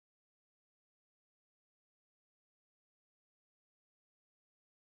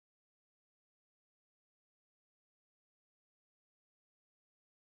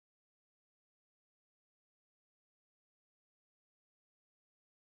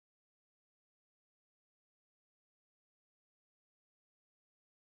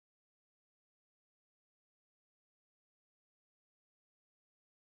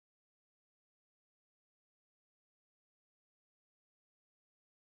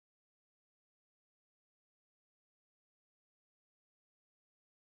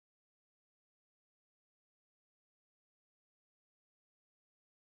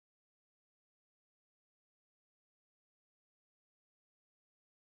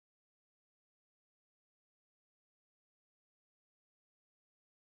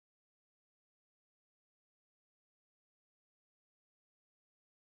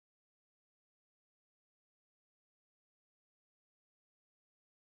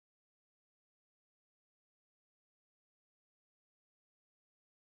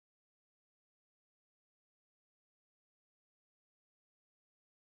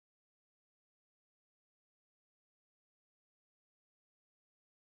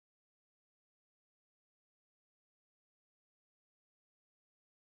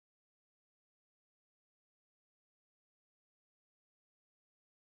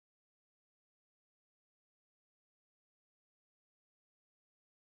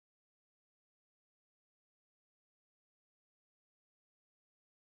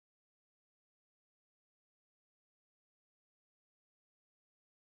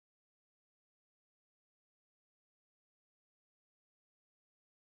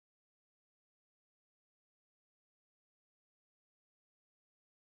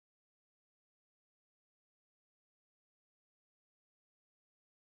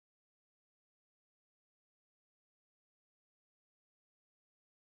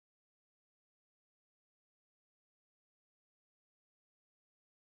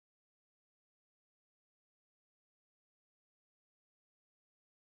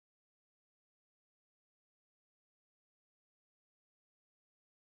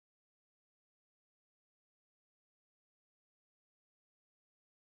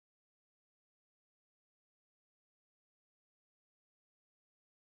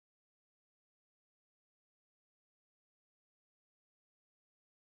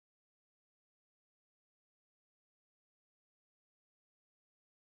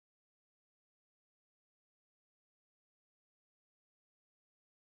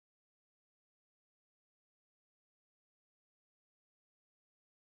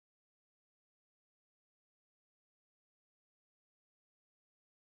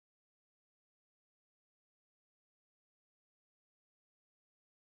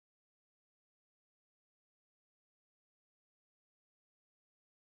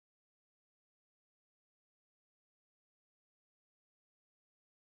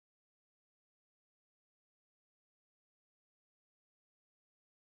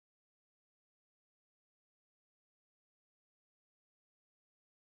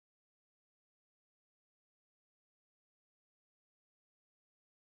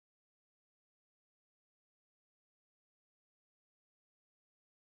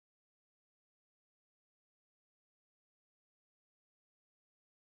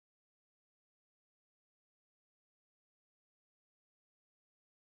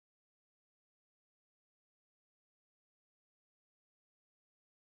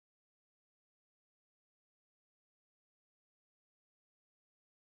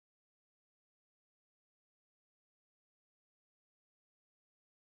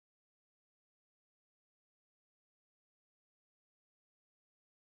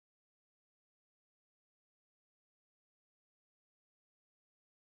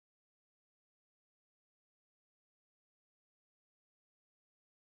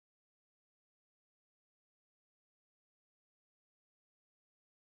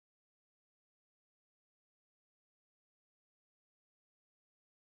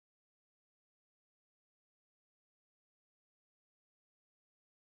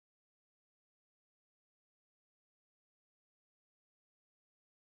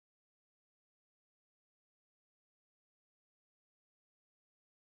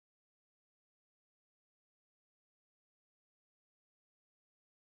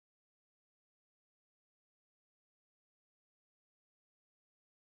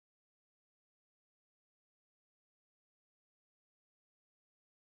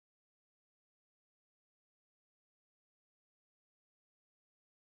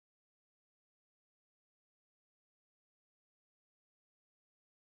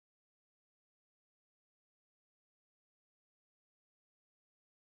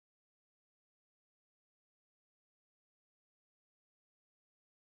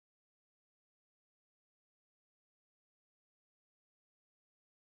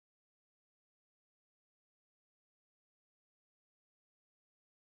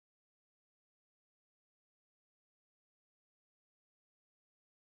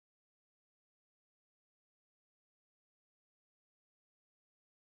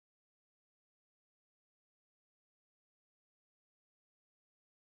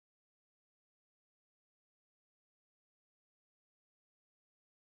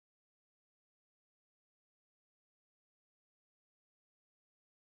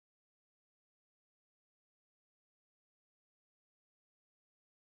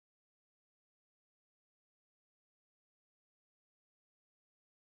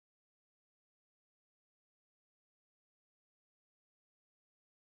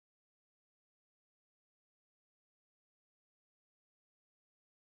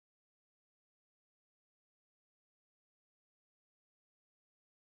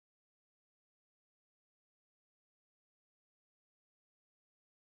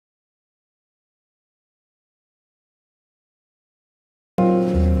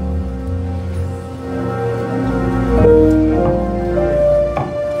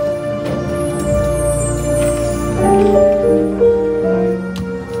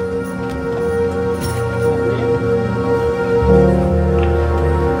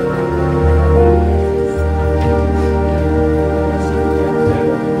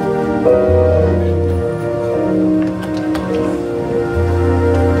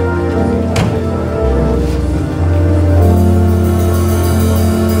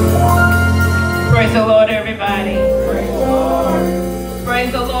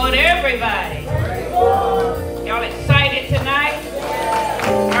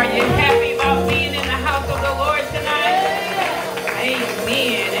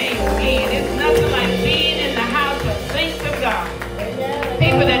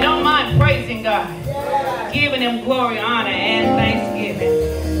giving him glory, honor, and thanksgiving.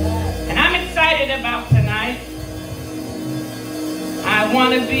 And I'm excited about tonight. I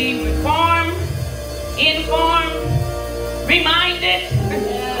want to be reformed, informed, reminded.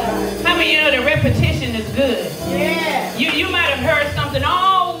 How many of you know that repetition is good? Yeah. You might have heard something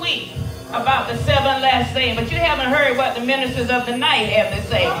all week about the 7 last sayings, but you haven't heard what the ministers of the night have to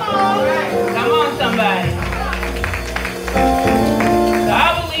say. Come on, somebody. So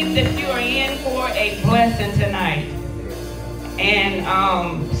I believe that you are in for a blessing tonight.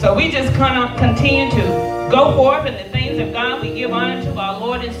 And so we just continue to go forth in the things of God. We give honor to our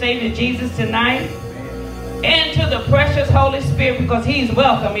Lord and Savior Jesus tonight. And to the precious Holy Spirit, because he's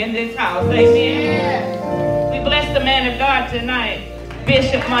welcome in this house. Amen. Yeah. We bless the man of God tonight,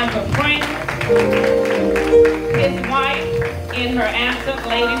 Bishop Michael Frank, his wife in her absence,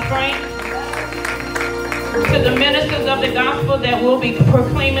 Lady Frank, to the ministers of the gospel that will be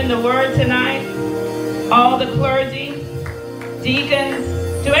proclaiming the word tonight, all the clergy, deacons,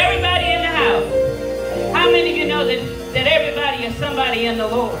 to everybody in the house. How many of you know that everybody is somebody in the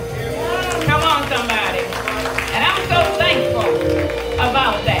Lord? Come on, somebody. And I'm so thankful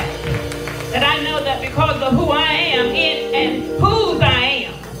about that. That I know that because of who I am and whose I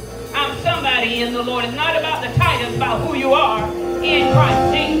am, I'm somebody in the Lord. It's not about the title, it's about who you are in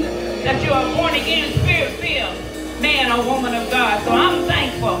Christ Jesus. That you are born again, spirit-filled man or woman of God. So I'm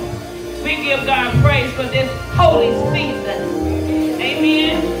thankful. We give God praise for this holy season.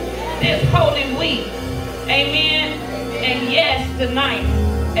 Amen. This holy week. Amen. And yes, tonight,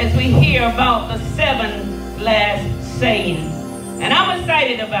 as we hear about the 7 last saying. And I'm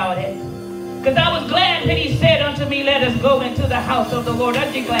excited about it. Because I was glad when he said unto me, let us go into the house of the Lord.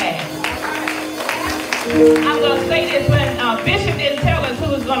 Aren't you glad? I'm going to say this when Bishop didn't tell us who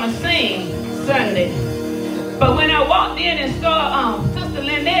was going to sing Sunday. But when I walked in and saw Sister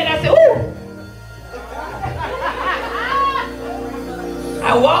Lynette, I said, ooh.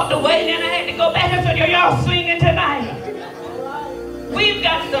 I walked away, then I had to go back and said, y'all singing tonight. We've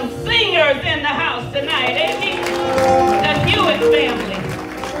got some singers in the house tonight, amen? The Hewitt family.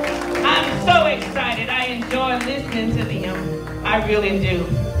 I'm so excited. I enjoy listening to them. I really do.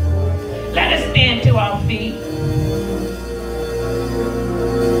 Let us stand to our feet.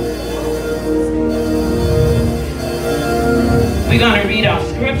 We're going to read our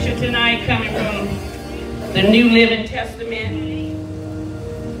scripture tonight coming from the New Living Testament.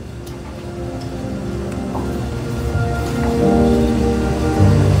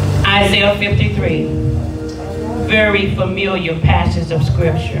 Isaiah 53, very familiar passage of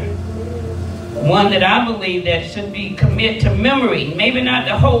scripture. One that I believe that should be committed to memory. Maybe not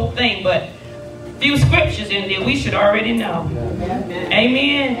the whole thing, but a few scriptures in there we should already know. Amen.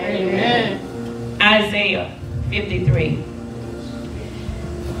 Amen. Amen. Isaiah 53.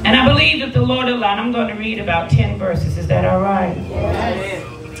 And I believe that the Lord allowed, I'm going to read about 10 verses. Is that all right? Yes.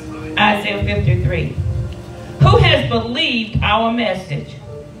 Isaiah 53. Who has believed our message?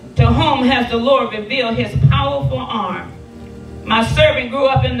 To whom has the Lord revealed his powerful arm? My servant grew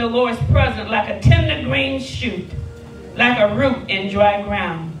up in the Lord's presence like a tender green shoot, like a root in dry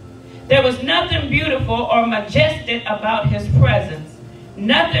ground. There was nothing beautiful or majestic about his presence,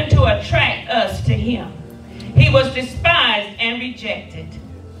 nothing to attract us to him. He was despised and rejected,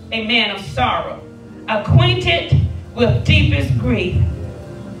 a man of sorrow, acquainted with deepest grief.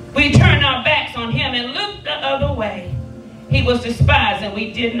 We turned our backs on him and looked the other way. He was despised and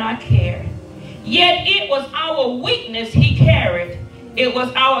we did not care. Yet it was our weakness he carried. It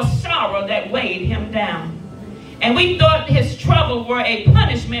was our sorrow that weighed him down. And we thought his trouble were a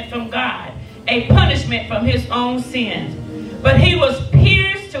punishment from God, a punishment from his own sins. But he was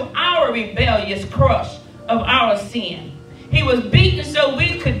pierced to our rebellious crush of our sin. He was beaten so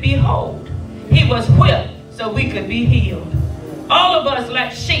we could be whole. He was whipped so we could be healed. All of us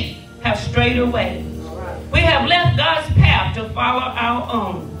like sheep have strayed away. We have left God's path to follow our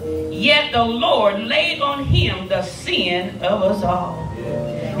own. Yet the Lord laid on him the sin of us all.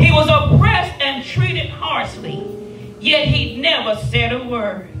 He was oppressed and treated harshly, yet he never said a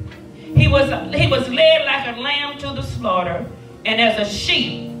word. He was led like a lamb to the slaughter, and as a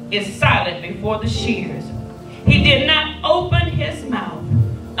sheep is silent before the shears. He did not open his mouth.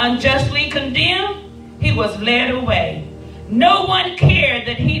 Unjustly condemned, he was led away. No one cared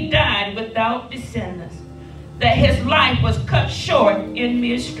that he died without descendants, that his life was cut short in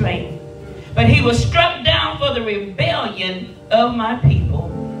mere strength. But he was struck down for the rebellion of my people.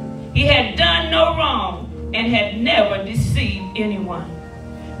 He had done no wrong and had never deceived anyone.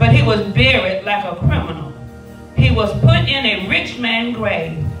 But he was buried like a criminal. He was put in a rich man's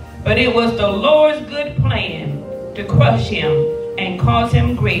grave. But it was the Lord's good plan to crush him and cause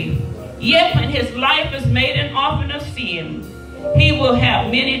him grief. Yet when his life is made an offering of sin, he will have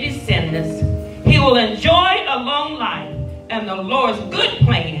many descendants. He will enjoy a long life, and the Lord's good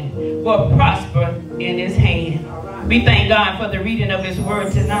plan will prosper in his hand. We thank God for the reading of his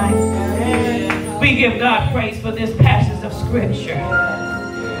word tonight. We give God praise for this passage of scripture.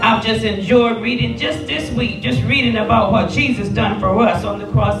 I've just enjoyed reading just this week, just reading about what Jesus done for us on the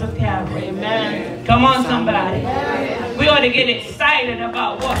cross of Calvary. Amen. Come on, somebody. We ought to get excited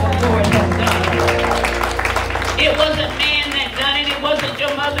about what the Lord has done. It wasn't man that done it. It wasn't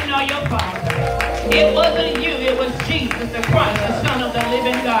your mother nor your father. It wasn't you. It was Jesus the Christ, the Son of the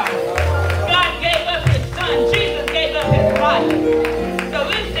living God. God gave up his son. Jesus gave up his life. So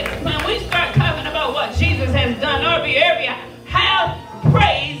when we start talking about what Jesus has done, every area, have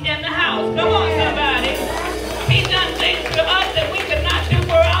praise in the house. Come on, somebody. He's done things for us that we could not do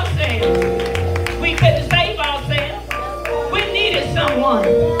for ourselves. We couldn't save ourselves. We needed someone.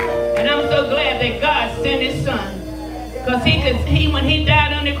 And I'm so glad that God sent his son. Because when he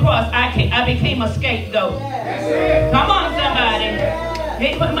died on the cross, I became a scapegoat. Come on, somebody.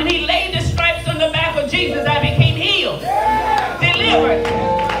 When he laid the stripes on the back of Jesus, I became healed, delivered,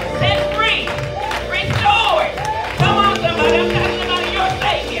 set free, restored. Come on, somebody. I'm talking about your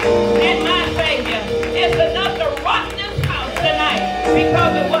Savior and my Savior. It's enough to rock this house tonight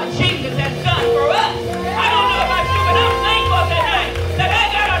because of what Jesus has done for us. I don't know about you, but I'm thankful tonight that I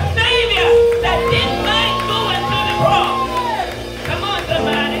got a Savior that didn't mind going to the cross. Come on,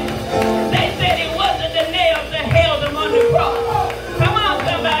 somebody. They said it wasn't the nails that held him on the cross. Come on,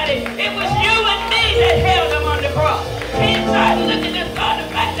 somebody. It was you and me that held him on the cross. He started looking and saw the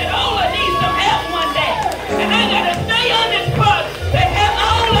fact that all of needs some help one day. And I got to stay on this cross to help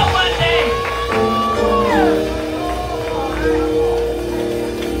all of one day.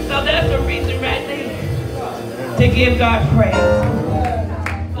 So that's the reason right there to give God praise.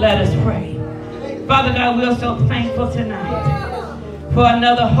 Let us pray. Father God, we're so thankful tonight for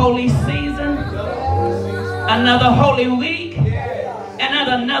another holy season, another holy week, and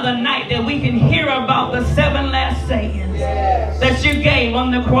another night that we can hear about the 7 last sayings that you gave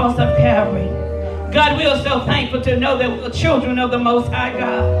on the cross of Calvary. God, we are so thankful to know that we're children of the Most High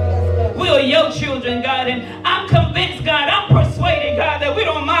God. We are your children, God, and I'm convinced, God, I'm persuaded, God, that we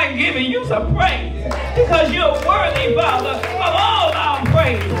don't mind giving you some praise because you're worthy, Father, of all our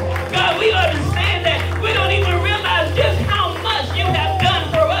praise. God, we understand that we don't even realize just how much you have done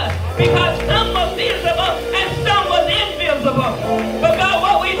for us because some were visible and some was invisible. But God,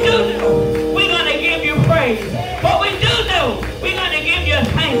 what we do know, we're going to give you praise. What we do know, we're going to give you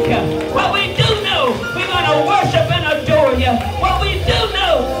thank you. What we do know, we're going to worship and adore you. What we do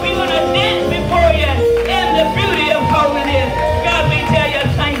know, we're going to dance before you in the beauty of holiness. God, we tell you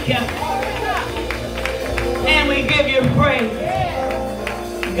thank you. And we give you praise.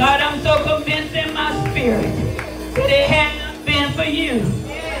 God, I'm so convinced in my spirit that it had not been for you,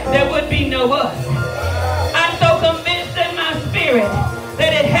 there would be no us. I'm so convinced in my spirit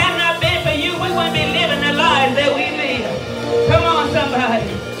that it had not been for you, we wouldn't be living the lives that we live. Come on,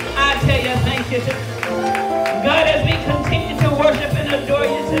 somebody. I tell you, thank you. God, as we continue to worship and adore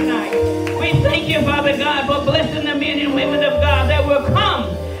you tonight, we thank you, Father God, for blessing the men and women of God that will come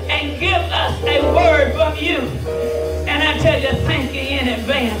and give us a word from you. And I tell you, thank you in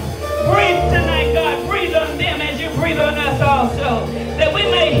advance. Breathe tonight, God. Breathe on them as you breathe on us also. That we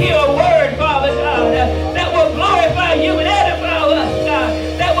may hear a word, Father God, that will glorify you and edify us, God.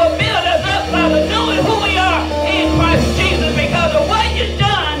 That will build us up, Father, knowing who we are in Christ Jesus because of what you've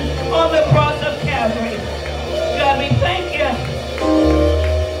done on the cross of Calvary. God, we thank you.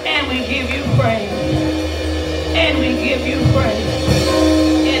 And we give you praise. And we give you praise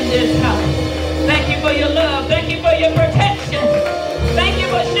in this house. Thank you for your love. Thank you for your protection. Thank you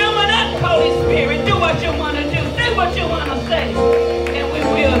for showing up, Holy Spirit. Do what you want to do. Say what you want to say. And we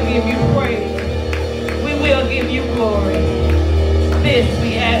will give you praise. We will give you glory. This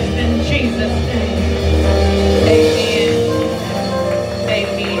we ask in Jesus' name. Amen.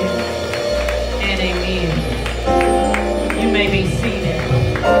 Amen. And amen. You may be seated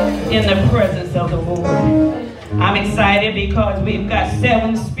in the presence of the Lord. I'm excited because we've got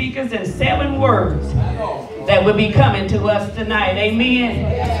 7 speakers and 7 words that will be coming to us tonight.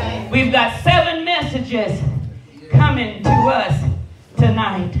 Amen. We've got 7 messages coming to us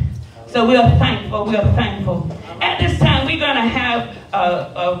tonight. So we're thankful. We're thankful. At this time, we're going to have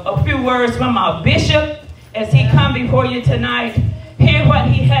a few words from our bishop as he come before you tonight. Hear what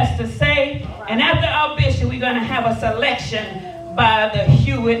he has to say. And after our bishop, we're going to have a selection by the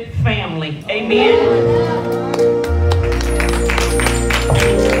Hewitt family. Amen.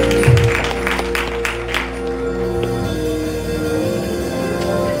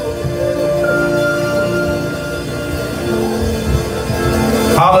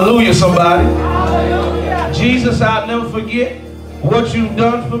 Jesus, I'll never forget what you've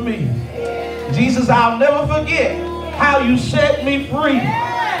done for me. Jesus, I'll never forget how you set me free.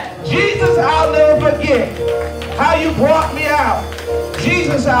 Jesus, I'll never forget how you brought me out.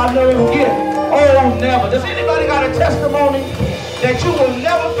 Jesus, I'll never forget. Oh, never. Does anybody got a testimony that you will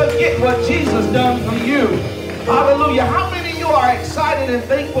never forget what Jesus done for you? Hallelujah. How many of you are excited and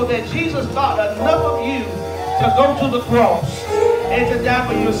thankful that Jesus thought enough of you to go to the cross and to die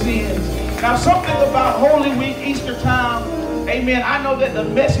for your sins? Now, something about Holy Week, Easter time, amen, I know that the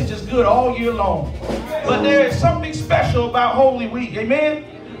message is good all year long, but there is something special about Holy Week, amen?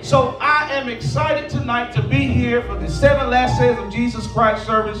 So I am excited tonight to be here for the 7 Last Days of Jesus Christ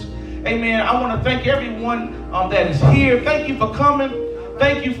service. Amen. I want to thank everyone that is here. Thank you for coming.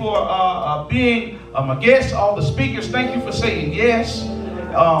 Thank you for being my guests, all the speakers. Thank you for saying yes.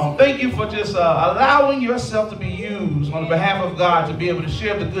 Thank you for just allowing yourself to be used on behalf of God to be able to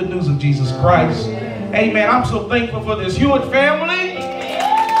share the good news of Jesus Christ. Amen. I'm so thankful for this Hewitt family.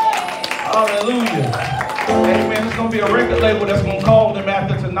 Hallelujah. Amen. It's going to be a record label that's going to call them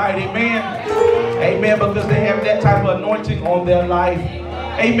after tonight. Amen. Amen. Because they have that type of anointing on their life.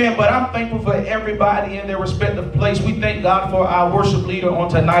 Amen. But I'm thankful for everybody in their respective place. We thank God for our worship leader on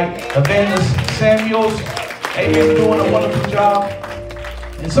tonight, Evangelist Samuels. Amen. Doing a wonderful job.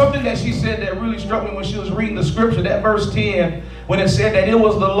 And something that she said that really struck me when she was reading the scripture, that verse 10, when it said that it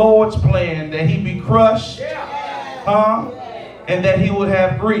was the Lord's plan that he be crushed, and that he would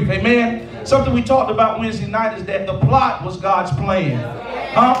have grief. Amen. Something we talked about Wednesday night is that the plot was God's plan.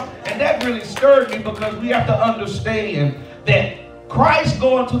 And that really stirred me because we have to understand that Christ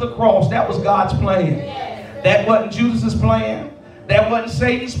going to the cross, that was God's plan. That wasn't Judas's plan. That wasn't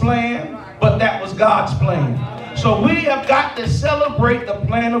Satan's plan. But that was God's plan. So we have got to celebrate the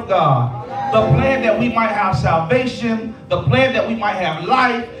plan of God. The plan that we might have salvation. The plan that we might have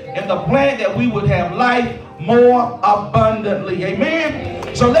life. And the plan that we would have life more abundantly.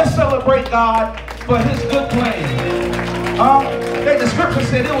 Amen. So let's celebrate God for his good plan. The scripture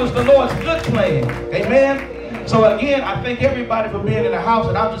said it was the Lord's good plan. Amen. So again, I thank everybody for being in the house,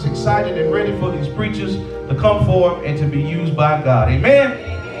 and I'm just excited and ready for these preachers to come forth and to be used by God. Amen.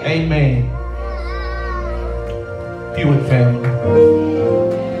 Amen. Hewitt family.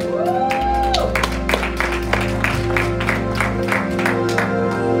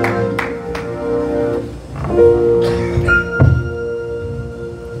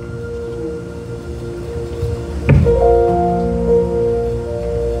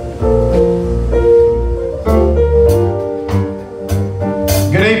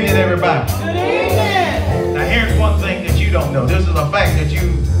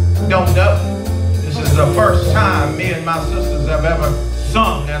 Don't know. This is the first time me and my sisters have ever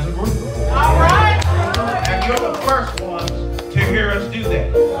sung as a group. All right. And you're the first ones to hear us do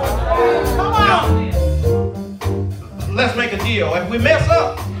that. Come on. Now, let's make a deal. If we mess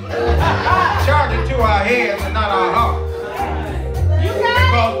up, charge it to our heads and not our hearts.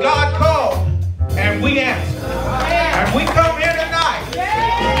 Because God called and we answered. And we come here tonight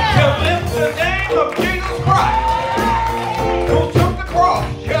to lift the name of Jesus Christ, who took the cross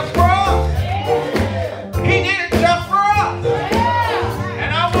just for us. He did it just for us.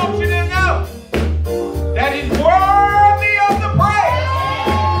 And I want you to know that he's worthy of the praise.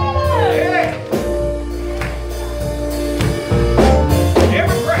 Yeah.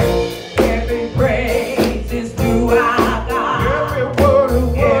 Every praise is due our God. Every word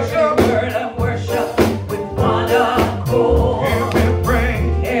of worship with one accord.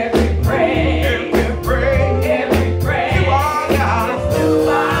 Every praise, you are God. Is due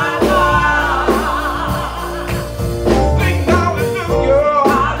our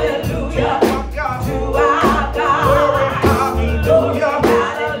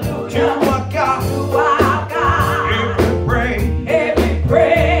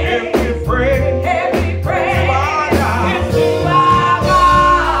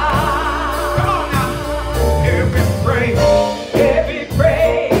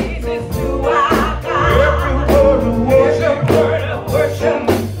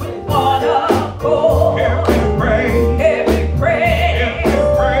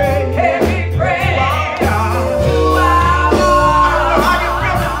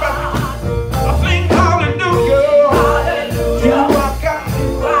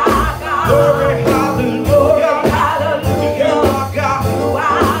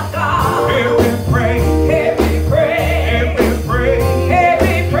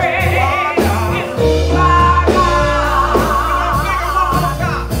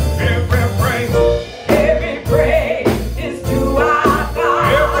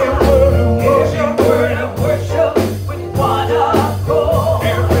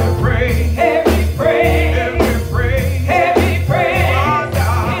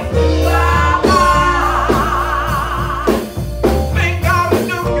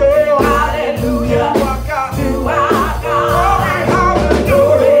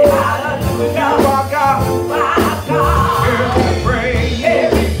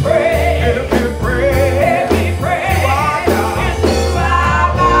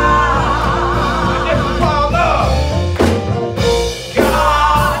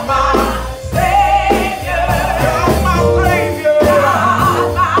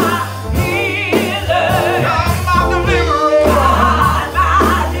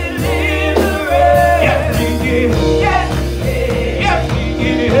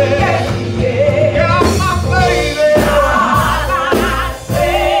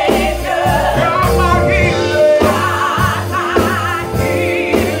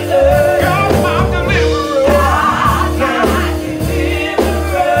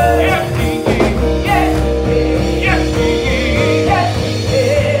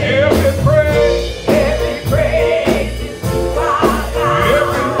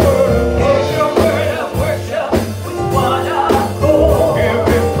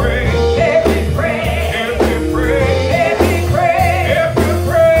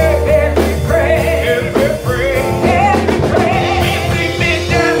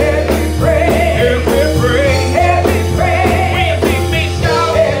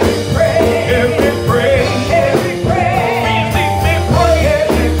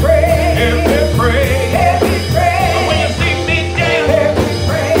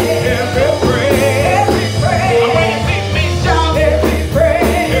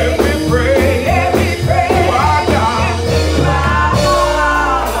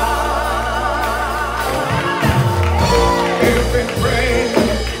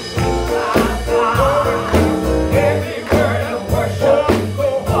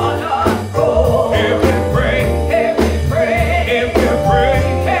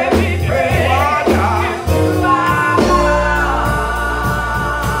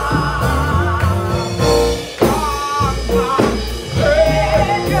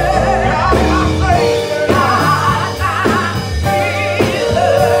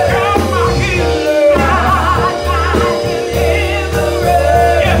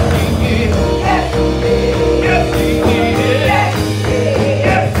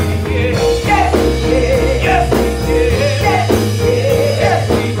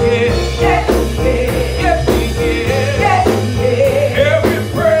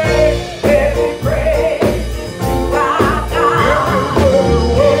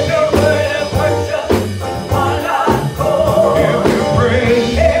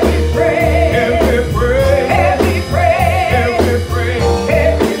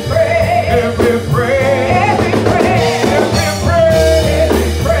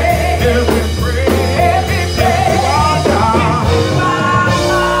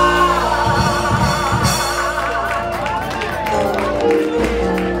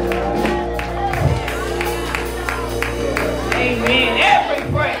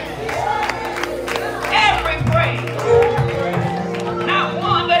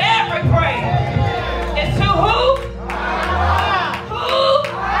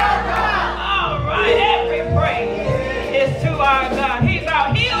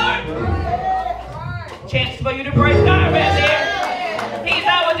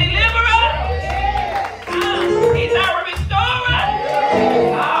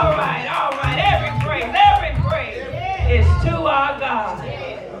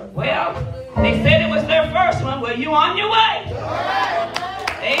You on your way.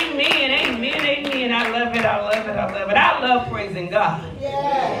 Amen, amen, amen. I love it, I love it, I love it. I love praising God.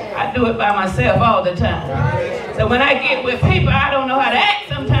 I do it by myself all the time. So when I get with people, I don't know how to act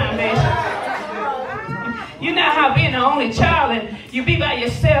sometimes, Bishop. You know how being the only child and you be by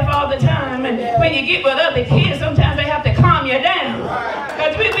yourself all the time, and when you get with other kids, sometimes they have to calm you down.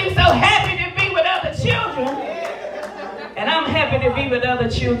 Because we be so happy to be with other children. And I'm happy to be with other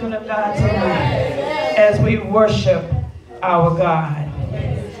children of God tonight as we worship our God.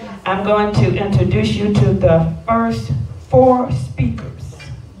 I'm going to introduce you to the first 4 speakers.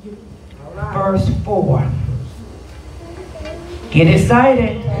 Verse 4. Get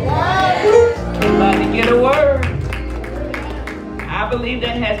excited. We're about to get a word. I believe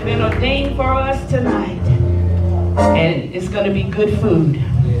that has been ordained for us tonight. And it's going to be good food.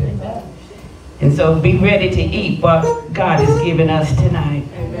 And so be ready to eat what God has given us tonight.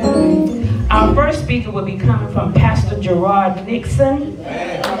 Our first speaker will be coming from Pastor Gerard Nixon.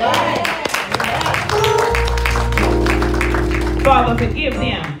 Father, forgive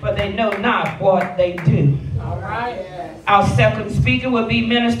them, for they know not what they do. Our second speaker will be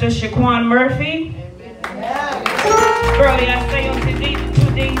Minister Shaquan Murphy. Verily I say unto thee,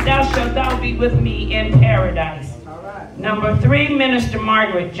 thou shalt thou be with me in paradise. Number 3, Minister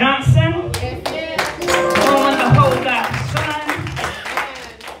Margaret Johnson. Woman, behold thy son,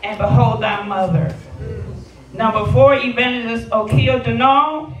 and behold thy mother. Number 4, Evangelist Okio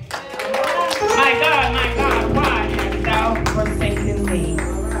Denal. My God, why hast thou forsaken me?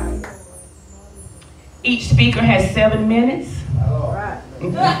 Each speaker has 7 minutes.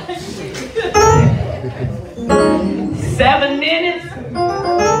 7 minutes?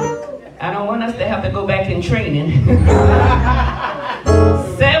 I don't want us to have to go back in training.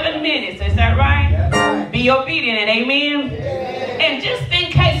 7 minutes, is that right? Be obedient, and amen? And just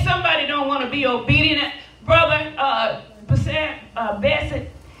in case somebody don't want to be obedient, Brother Bassett,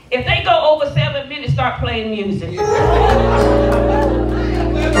 if they go over 7 minutes, start playing music. We're going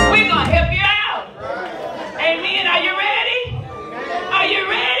to help you out. Amen. Are you ready? Are you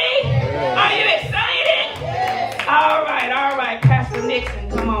ready? Are you excited? All right. Pastor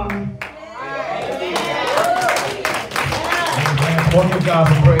Nixon, come on. One more God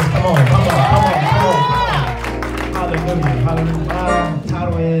for praise. Come on. Hallelujah. My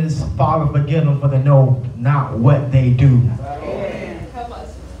title is Father, forgive them, for they know not what they do.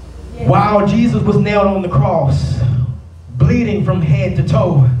 While Jesus was nailed on the cross, bleeding from head to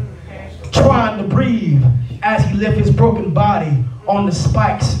toe, trying to breathe as he left his broken body on the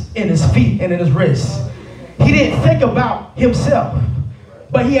spikes in his feet and in his wrists, he didn't think about himself,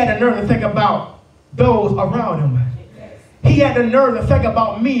 but he had the nerve to think about those around him. He had the nerve to think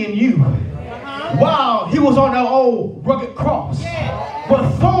about me and you. While he was on that old rugged cross,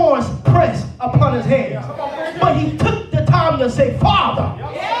 with thorns pressed upon his head, but he took the time to say, Father,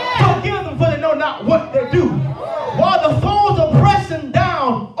 forgive them, for they know not what they do. While the thorns are pressing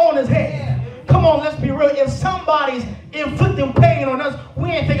down on his head. Come on, let's be real. If somebody's inflicting pain on us, we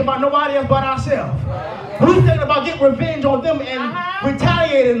ain't thinking about nobody else but ourselves. We're thinking about getting revenge on them and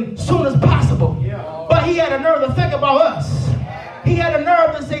retaliating as soon as possible. But he had a nerve to think about us. He had a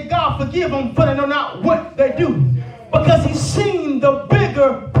nerve to say, God, forgive them, for they know not what they do. Because he's seen the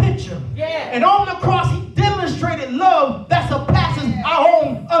bigger picture. And on the cross, he demonstrated love that surpasses our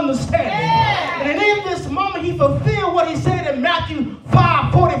own understanding. And in this moment, he fulfilled what he said in Matthew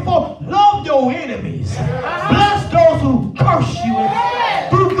 5:44. Love your enemies. Bless those who curse you.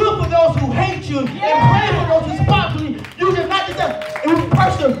 And do good for those who hate you. And pray for those who spitefully use it, not just that, who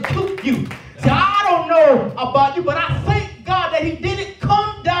persecute you. See, I don't know about you, but I thank God that he didn't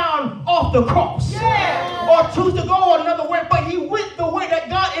come down off the cross. Or choose to go another way, but he went the way that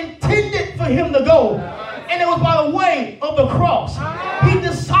God intended for him to go. And it was by the way of the cross. He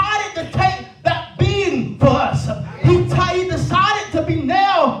decided to take that beating for us. He decided to be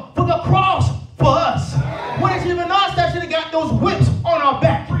nailed for the cross for us. When it should have been us that should have got those whips on our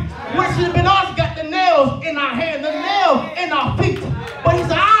back. When it should have been us got the nails in our hands, the nails in our feet. But he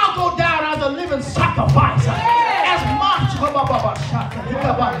said, I'll go down as a living sacrifice. As much.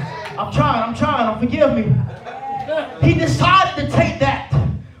 I'm trying. Forgive me. He decided to take that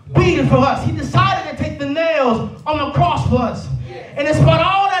beating for us. He decided to take the nails on the cross for us. And in spite of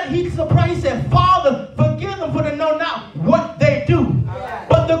all that, he said, Father, forgive them, for they know not what they do.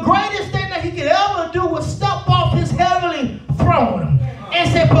 But the greatest thing that he could ever do was step off his heavenly throne and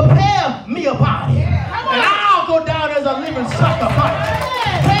say, prepare me a body. And I'll go down as a living sacrifice.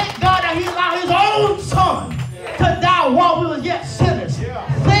 Thank God that he allowed his own son to die while we were yet sinners.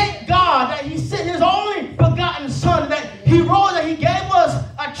 Thank God that he sent his only begotten son, that he rose and he gave us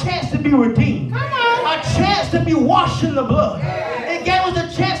a chance to be redeemed. A chance to be washed in the blood. It gave us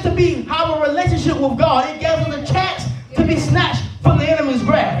a chance to have a relationship with God. It gave us a chance to be snatched from the enemy's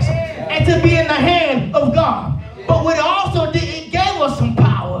grasp and to be in the hand of God. But what it also did, it gave us some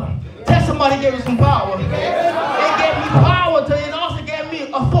power. Tell somebody it gave us some power. It gave me power it also gave me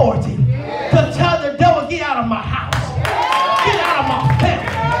authority to tell the devil, get out of my house. Get out of my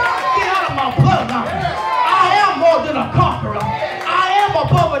family. Get out of my bloodline. I am more than a conqueror. I am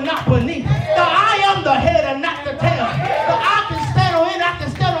above and not beneath. That I am the head and not the tail. That I can stand on it, I can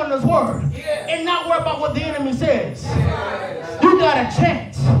stand on his word and not worry about what the enemy says. You got a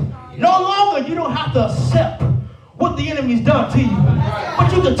chance. No longer you don't have to accept what the enemy's done to you.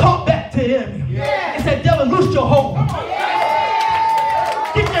 But you can talk back to the enemy and say, devil, loose your hold.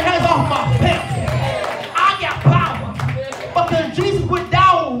 Get your hands off my family. I got power. Because Jesus went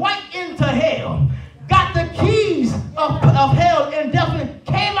down right into hell. Got the keys of hell and death and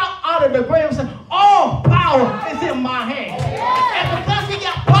came out of the grave and said, all power is in my hand. And because he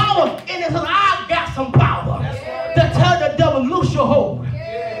got power in his hand, I got some power to tell the devil, loose your hold.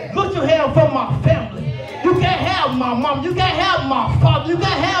 Loose your hand from my family. You can't have my mom. You can't have my father. You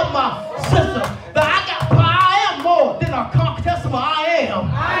can't have my sister. That I got power. I am more than a conqueror. I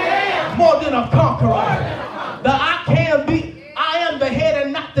am more than a conqueror. That I can be. I am the head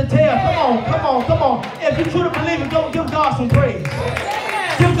and not the tail. Come on, come on, come on. If you truly believe it, go give God some praise.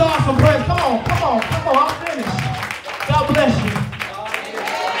 Give God some praise. Come on, come on, come on. I'm finished. God bless you.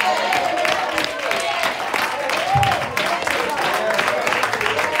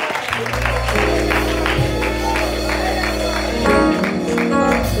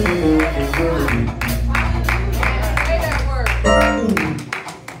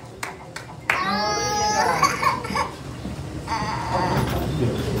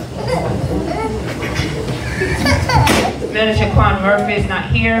 Minister Quan Murphy is not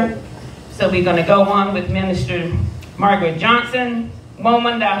here, so we're going to go on with Minister Margaret Johnson.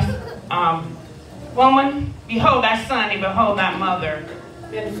 Woman, behold thy son and behold thy mother.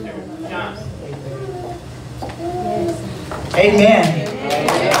 Minister Johnson. Amen.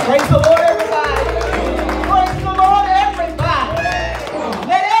 Praise the Lord, everybody. Praise the Lord, everybody.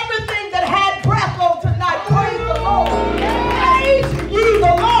 Let everything that had breath on tonight praise the Lord. Praise ye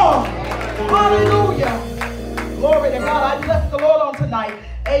the Lord. Hallelujah. Glory to God. I bless the Lord on tonight.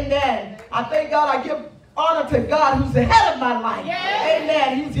 Amen. I thank God. I give honor to God who's the head of my life.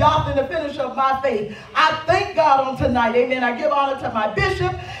 Amen. He's the author and the finisher of my faith. I thank God on tonight. Amen. I give honor to my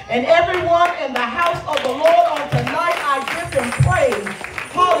bishop and everyone in the house of the Lord on tonight. I give him praise.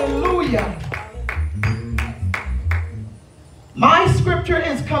 Hallelujah. My scripture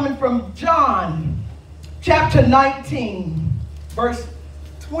is coming from John chapter 19, verse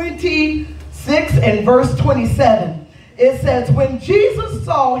 26 and verse 27. It says, when Jesus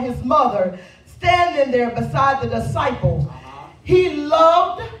saw his mother standing there beside the disciple he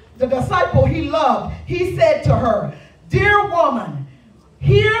loved, he said to her, dear woman,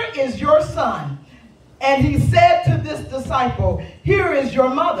 here is your son. And he said to this disciple, here is your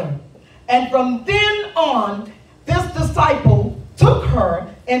mother. And from then on, this disciple took her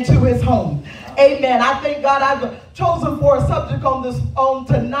into his home. Amen. I thank God I've chosen for a subject on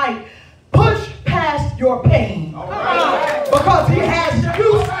tonight. Push past your pain. Because he has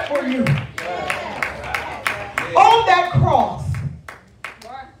use for you. On that cross,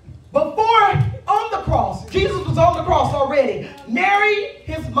 on the cross, Jesus was on the cross already. Mary,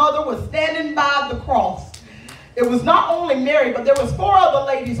 his mother, was standing by the cross. It was not only Mary, but there was 4 other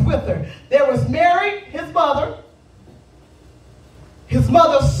ladies with her. There was Mary, his mother's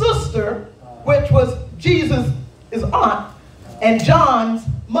sister, which was Jesus' aunt, and John's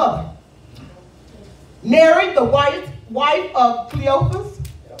mother. Mary, the wife of Cleophas,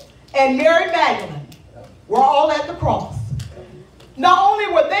 and Mary Magdalene were all at the cross. Not only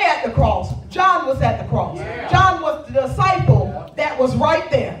were they at the cross, John was at the cross. John was the disciple that was right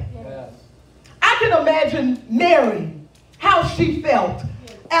there. I can imagine Mary, how she felt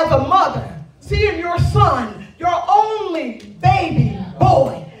as a mother, seeing your son, your only baby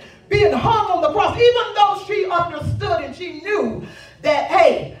boy, being hung on the cross, even though she understood and she knew that,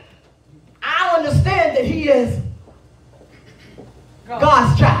 hey, I understand that he is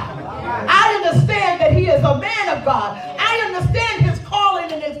God's child. I understand that he is a man of God. I understand his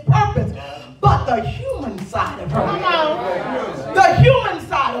calling and his purpose. But the human side of her, the human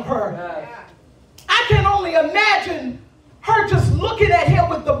side of her, I can only imagine her just looking at him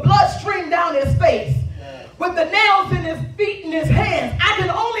with the blood stream down his face, with the nails in his feet and his hands. I can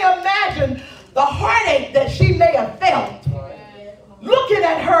only imagine the heartache that she may have felt looking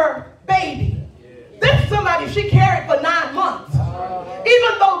at her baby. This is somebody she carried for 9 months.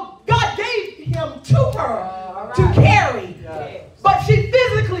 Even though God gave him to her to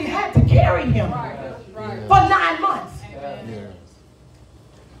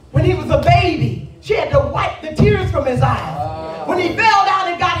a baby, she had to wipe the tears from his eyes. When he fell down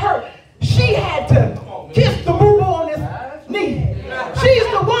and got hurt, she had to kiss the boo-boo on his knee. She's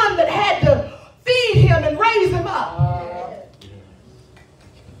the one that had to feed him and raise him up.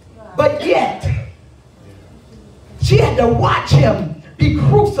 But yet, she had to watch him be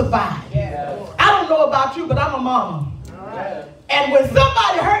crucified. I don't know about you, but I'm a mama. And when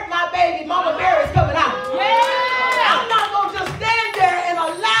somebody hurt my baby, Mama Mary's coming out. I'm not going to just stand there and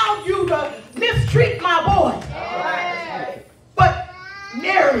allow you to mistreat my boy. But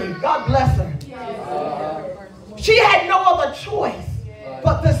Mary, God bless her, she had no other choice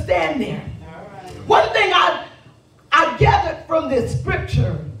but to stand there. One thing I gathered from this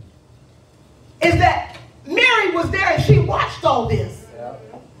scripture is that Mary was there and she watched all this.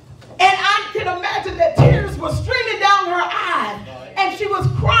 And I can imagine that tears were streaming down her eyes. And she was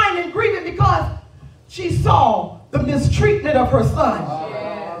crying and grieving because she saw the mistreatment of her son.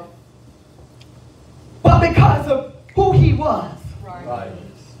 But because of who he was.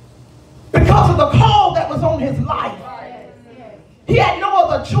 Because of the call that was on his life. He had no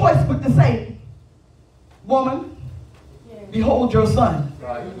other choice but to say, woman, behold your son.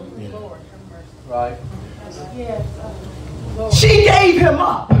 She gave him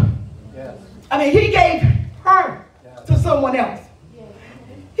up. I mean, he gave her to someone else.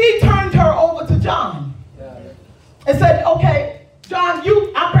 He turned her over to John and said, okay, John,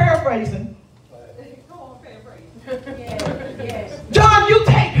 I'm paraphrasing. John, you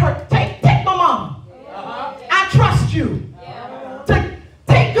take her, take my mom. I trust you to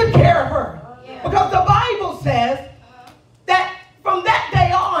take good care of her. Because the Bible says that from that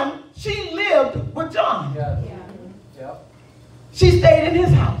day on, she lived with John. She stayed in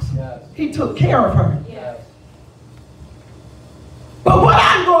his house. He took care of her. But what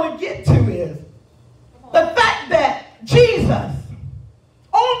I'm going to get to is the fact that Jesus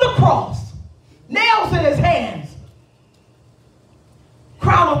on the cross, nails in his hands,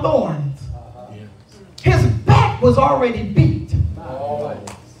 crown of thorns. His back was already beat.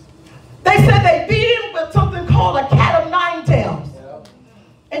 They said they beat him with something called a cat of nine tails.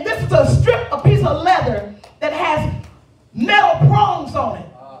 And this is a piece of leather that has metal prongs on it.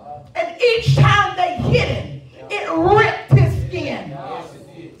 And each time they hit him, it ripped his skin.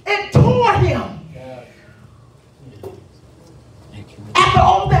 It tore him. After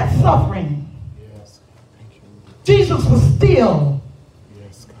all that suffering, Jesus was still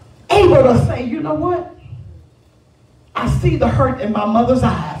able to say, you know what? I see the hurt in my mother's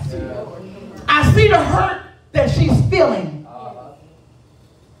eyes. I see the hurt that she's feeling.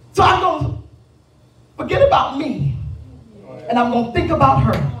 So I'm going to forget about me. And I'm going to think about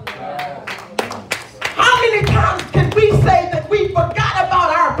her. How many times can we say that we forgot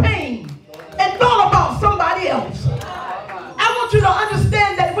about our pain and thought about somebody else? I want you to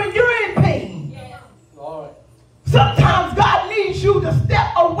understand that when you're in pain, sometimes God needs you to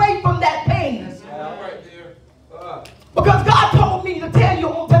step away from that pain. Because God told me to tell you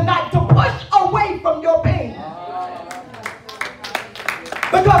on tonight to push away from your pain.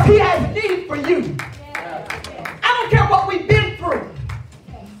 Because he has need for you. I don't care what we've been through.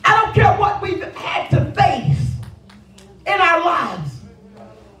 I don't care what we've had to face in our lives.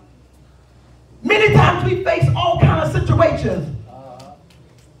 Many times we face all kinds of situations.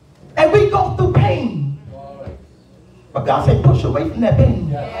 And we go through pain. But God said, push away from that pain.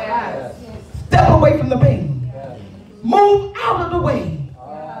 Step away from the pain. Move out of the way.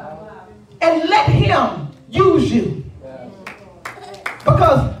 And let him use you.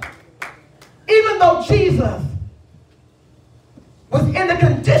 Because even though Jesus was in the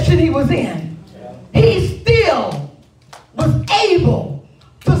condition he was in, he still was able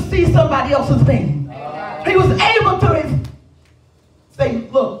to see somebody else's pain. He was able to say,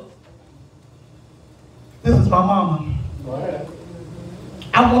 look, this is my mama.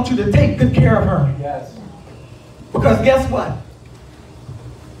 I want you to take good care of her. Because guess what?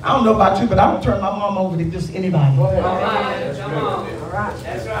 I don't know about you, but I don't turn my mom over to just anybody. That's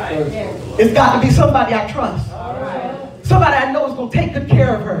right. It's got to be somebody I trust. Somebody I know is going to take good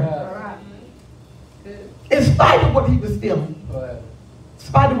care of her. In spite of what he was feeling. In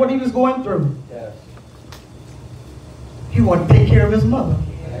spite of what he was going through. He wanted to take care of his mother.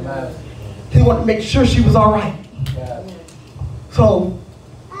 He wanted to make sure she was all right. So,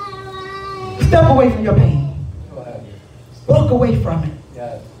 step away from your pain. Walk away from it.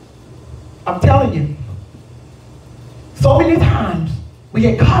 I'm telling you. So many times we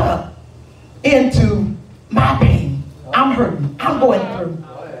get caught up into my pain. I'm hurting. I'm going through.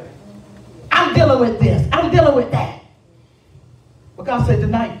 I'm dealing with this. I'm dealing with that. But God said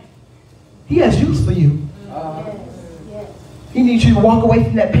tonight, he has use for you. He needs you to walk away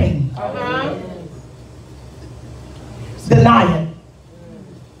from that pain. Deny it.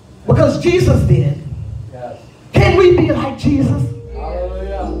 Because Jesus did. Can we be like Jesus?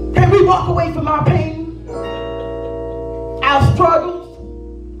 Can we walk away from our pain, our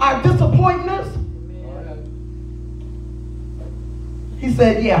struggles, our disappointments? He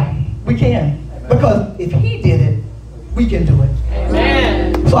said, yeah, we can. Because if he did it, we can do it.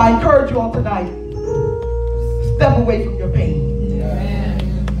 Amen. So I encourage you all tonight, step away from your pain.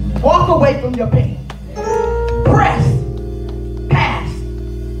 Amen. Walk away from your pain. Press past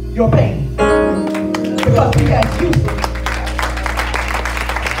your pain. Because he has used it.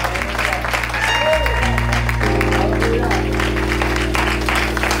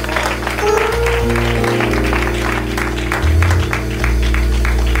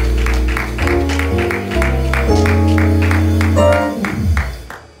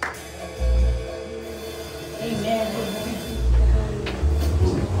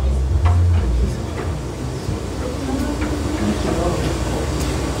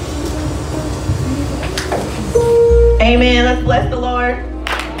 Amen. Let's bless the Lord. Come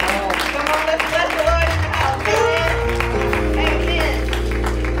on, let's bless the Lord in the house. Amen.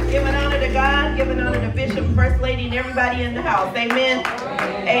 Amen. Giving honor to God, giving honor to Bishop, First Lady, and everybody in the house. Amen.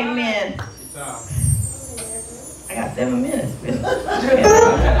 Amen. I got 7 minutes.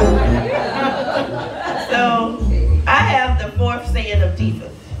 So, I have the fourth saying of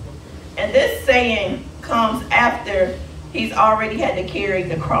Jesus. And this saying comes after he's already had to carry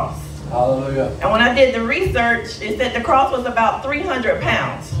the cross. Hallelujah. And when I did the research, it said the cross was about 300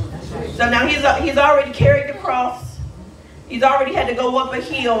 pounds. So now he's already carried the cross. He's already had to go up a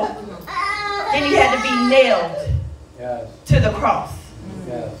hill. Then he had to be nailed to the cross.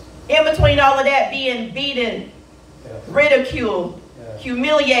 Yes. In between all of that, being beaten, ridiculed,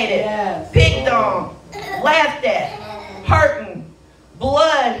 humiliated, picked on, laughed at, hurting,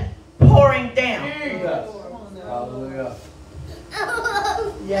 blood pouring down. Hallelujah.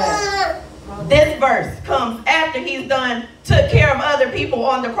 Yes. This verse comes after he's took care of other people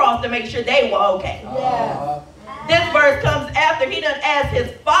on the cross to make sure they were okay. Yes. This verse comes after he done asked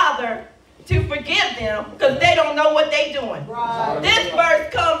his Father to forgive them because they don't know what they're doing. Right. This verse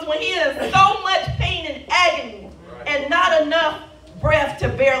comes when he is so much pain and agony and not enough breath to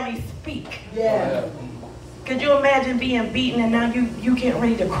barely speak. Yes. Could you imagine being beaten and now you getting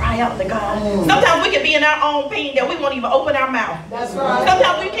ready to cry out to God? Sometimes we can be in our own pain that we won't even open our mouth. That's right.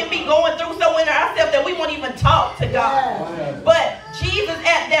 Sometimes we can be going through so in ourselves that we won't even talk to God. Yes. But Jesus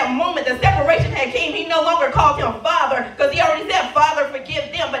at that moment, the separation had came, he no longer called him Father because he already said, Father,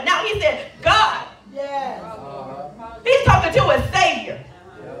 forgive them. But now he said, God. Yes. He's talking to his Savior.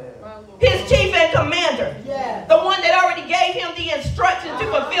 His chief and commander. Yes. The one that already gave him the instructions to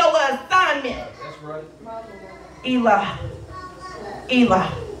fulfill the assignment. That's right. Eli, Eli,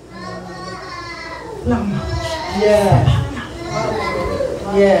 lama. Yes.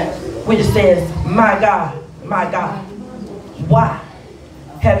 Yes. Which says, my God, why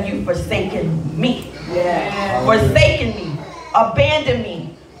have you forsaken me? Yes. Forsaken me, abandoned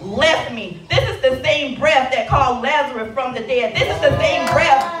me, left me. This is the same breath that called Lazarus from the dead. This is the same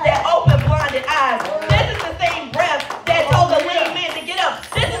breath that opened blinded eyes. This is the same breath that told the lame man to get up.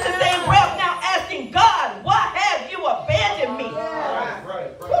 This is the same breath now asking God, why have you abandoned me?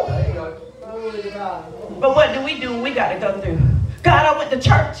 But what do? We got to go through. God, I went to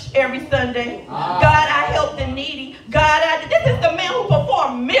church every Sunday. God, I helped the needy. God, this is the man who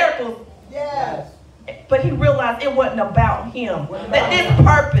performed miracles. Yes. But he realized it wasn't about him. That this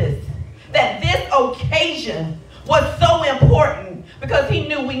purpose, that this occasion was so important because he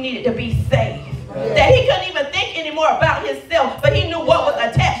knew we needed to be saved. That he couldn't even think anymore about himself, but he knew what was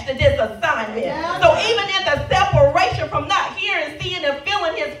attached to this assignment. So even in the separation from not hearing, seeing, and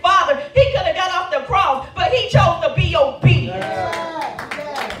feeling his Father, he could have got off the cross, but he chose to be obedient.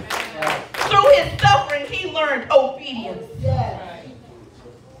 Through his suffering, he learned obedience.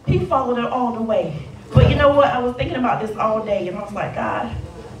 He followed it all the way. But you know what? I was thinking about this all day, and I was like, God,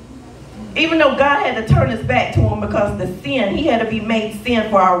 even though God had to turn his back to him because the sin, he had to be made sin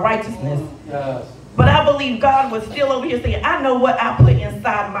for our righteousness. Yes. But I believe God was still over here saying, I know what I put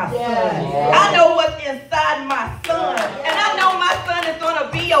inside my son. I know what's inside my son. And I know my son is going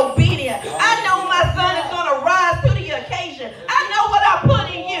to be obedient. I know my son is going to rise to the occasion. I know what I put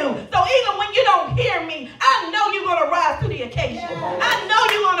in you. So even when you don't hear me, I know you're going to rise to the occasion. I know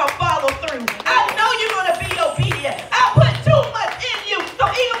you're going to follow through. I know you're going to be obedient. I put too much in you. So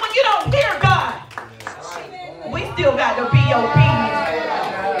even when you don't hear God, we still got to be obedient.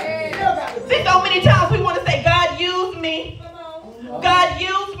 See, so many times we want to say, God, use me. God,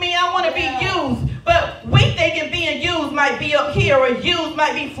 use me. I want to be used. But we thinking being used might be up here, or youth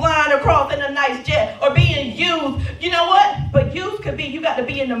might be flying across in a nice jet, or being used. You know what? But youth could be, you got to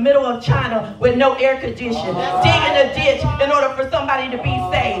be in the middle of China with no air conditioning, digging a ditch in order for somebody to be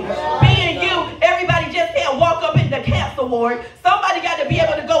saved. Being you, everybody just can't walk up in the cancer ward. Somebody got to be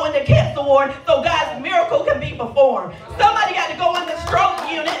able to go in the cancer ward so God's miracle can be performed. Somebody got to go in the stroke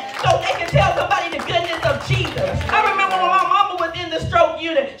unit so they can tell somebody the goodness of Jesus. I remember when my mama was in the stroke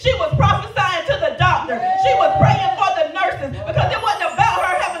unit, she was prophesying to the doctor. She was praying for the nurses because it wasn't about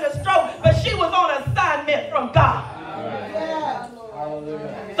her having a stroke, but she was on assignment from God.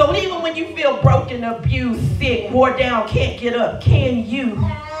 So even when you feel broken, abused, sick, wore down, can't get up, can you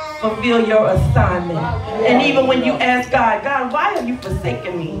fulfill your assignment? And even when you ask God, God, why are you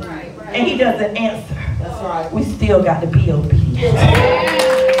forsaking me? And he doesn't answer. That's right. We still got to be obedient.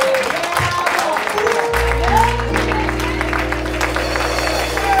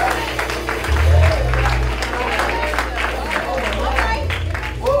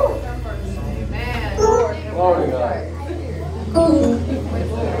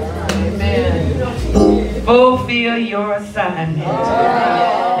 Fulfill your assignment.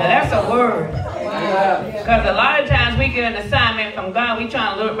 Now that's a word. Because a lot of times we get an assignment from God, we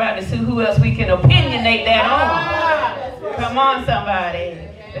trying to look around to see who else we can opinionate that on. Come on, somebody.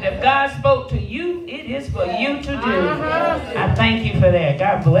 But if God spoke to you, it is for you to do. I thank you for that.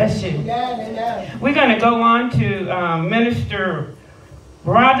 God bless you. We're going to go on to Minister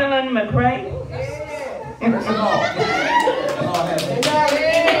Rosalind McCray.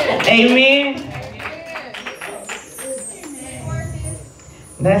 Amen.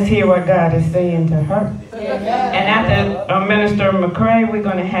 Let's hear what God is saying to her. And after Minister McCray, we're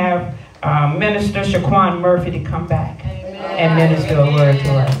going to have Minister Shaquan Murphy to come back and minister a word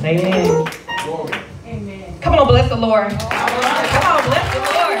to us. Amen. Come on, bless the Lord. Come on, bless the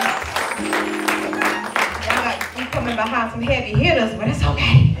Lord. Y'all got you coming behind some heavy hitters, but it's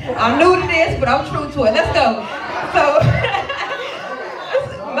okay. I'm new to this, but I'm true to it. Let's go. So,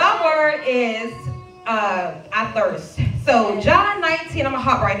 my word is I thirst. So John 19, I'm going to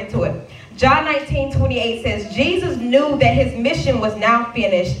hop right into it. John 19:28 says, Jesus knew that his mission was now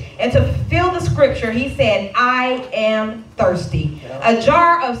finished. And to fulfill the scripture, he said, I am thirsty. A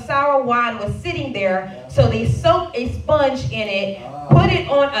jar of sour wine was sitting there, so they soaked a sponge in it, put it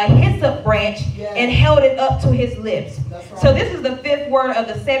on a hyssop branch, and held it up to his lips. So this is the fifth word of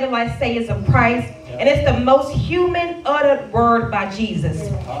the 7 life sayings of Christ, and it's the most human uttered word by Jesus.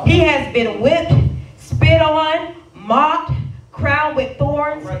 He has been whipped, spit on, mocked, crowned with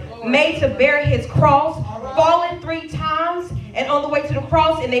thorns, made to bear his cross, fallen 3 times, and on the way to the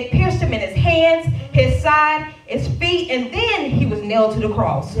cross, and they pierced him in his hands, his side, his feet, and then he was nailed to the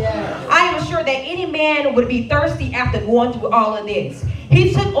cross. I am sure that any man would be thirsty after going through all of this.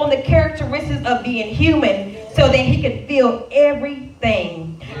 He took on the characteristics of being human so that he could feel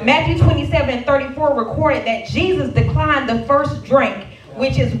everything. Matthew 27:34 recorded that Jesus declined the first drink,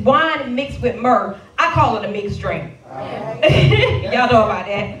 which is wine mixed with myrrh. I call it a mixed drink. Y'all know about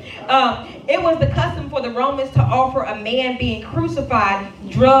that. It was the custom for the Romans to offer a man being crucified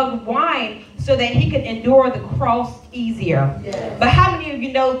drugged wine so that he could endure the cross easier. But how many of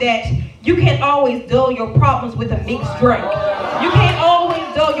you know that you can't always dull your problems with a mixed drink? You can't always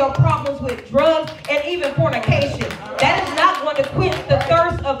dull your problems with drugs and even fornication. That is not going to quench the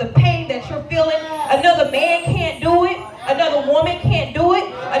thirst of the pain that you're feeling. Another man can't do it. Another woman can't do it.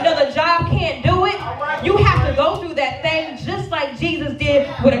 Another job can't do it. You have to go through that thing just like Jesus did,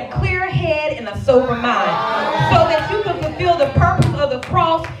 with a clear head and a sober mind, so that you can fulfill the purpose of the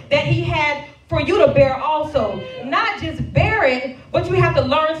cross that he had for you to bear also. Not just bear it, but you have to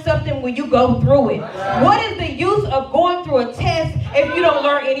learn something when you go through it. What is the use of going through a test if you don't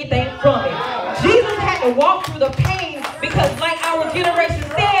learn anything from it? Jesus had to walk through the pain because, like our generation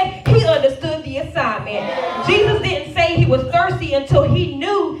said, he understood the assignment. Jesus didn't say he was thirsty until he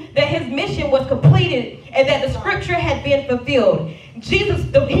knew that his mission was completed and that the scripture had been fulfilled.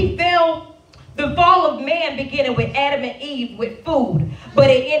 The fall of man beginning with Adam and Eve with food, but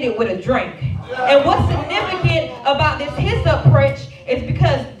it ended with a drink. And what's significant about this hyssop branch is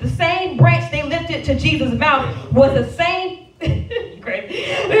because the same branch they lifted to Jesus' mouth was the same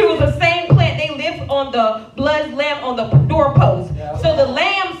it was the same plant they lift on the blood lamb on the doorpost. So the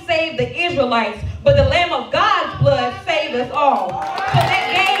lamb saved the Israelites, but the Lamb of God's blood saved us all. So that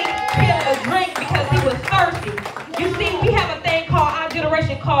gave him a drink because he was thirsty. You see, we have a thing called, our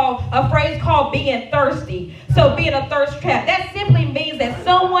generation called, a phrase called being thirsty. So being a thirst trap, that simply means that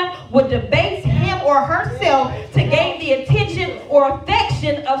someone would debase him or herself to gain the attention or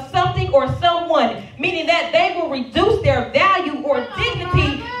affection of something or someone, meaning that they will reduce their value or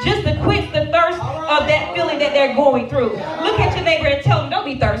dignity just to quench the thirst of that feeling that they're going through. Look at your neighbor and tell them, don't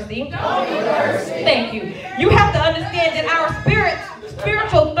be thirsty. Don't be thirsty. Thank you. You have to understand that our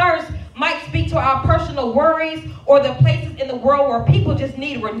spiritual thirst might speak to our personal worries or the places in the world where people just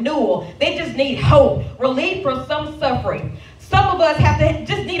need renewal. They just need hope, relief from some suffering. Some of us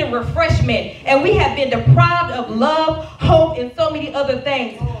just need a refreshment, and we have been deprived of love, hope, and so many other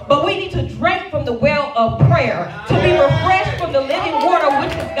things. But we need to drink from the well of prayer to be refreshed from the living water,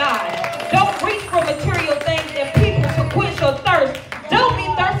 which is God. Don't reach for material things and people to quench your thirst. Don't be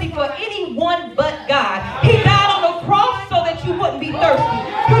thirsty for anyone but God. He died on the cross so that you wouldn't be thirsty.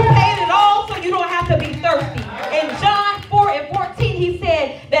 He paid it all so you don't have to be thirsty. In John 4:14, he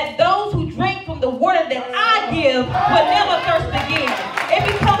said that those who drink from the water that I give will never thirst again. It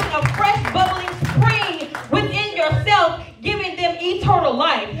becomes a fresh bubbling spring within yourself, giving them eternal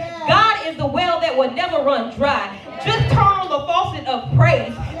life. God is the well that will never run dry. Just turn on the faucet of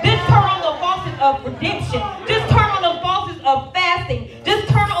praise. Just turn on the faucet of redemption. Just turn on the faucet of fasting. Just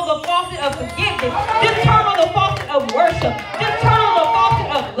turn on the faucet of forgiveness. Just turn on the faucet of worship. Just turn on the faucet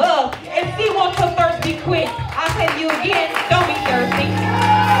of love and see what your thirst be quenched. I say to you again, don't be thirsty.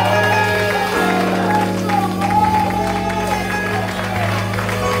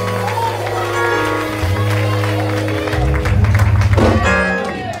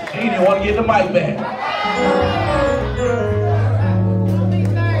 She didn't want to get the mic back.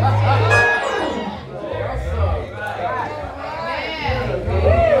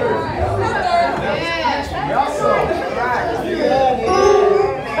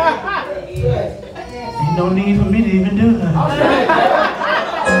 Ain't no need for me to even do that.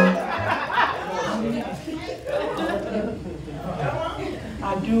 I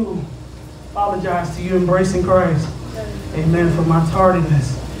do apologize to you, Embracing Christ. Amen, for my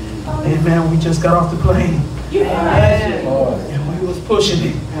tardiness. Amen, we just got off the plane. And we was pushing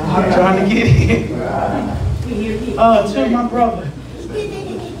it, trying to get in. To my brother.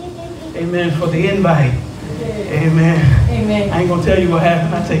 Amen, for the invite. Amen. Amen. I ain't gonna tell you what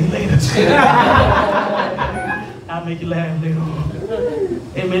happened. I'll tell you later. I'll make you laugh later on.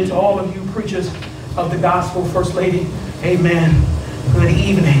 Amen. To all of you preachers of the gospel, First Lady. Amen. Good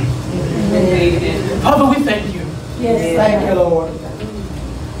evening. Amen. Father, we thank you. Yes, thank you, Lord.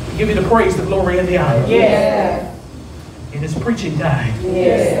 We give you the praise, the glory, and the honor. Yes. It is preaching time.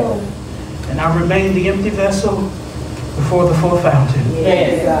 Yes. And I remain the empty vessel before the full fountain.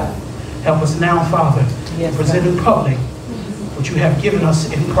 Yes. Help us now, Father, yes, present in public what you have given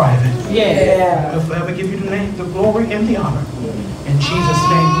us in private. Yes. We'll forever give you the name, the glory, and the honor. In Jesus'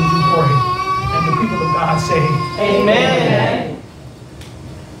 name we do pray. And the people of God say, Amen.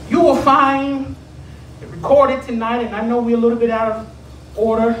 You will find it recorded tonight, and I know we're a little bit out of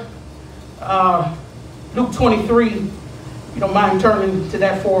order. Luke 23, you don't mind turning to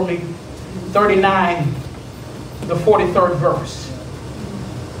that for me. 39, the 43rd verse.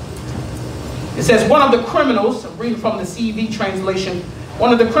 It says, one of the criminals, I'm reading from the CV translation,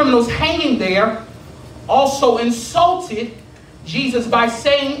 one of the criminals hanging there also insulted Jesus by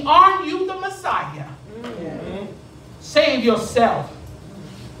saying, aren't you the Messiah? Mm-hmm. Save yourself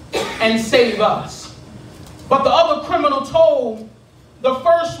and save us. But the other criminal told the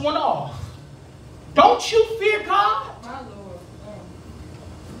first one off, don't you fear God?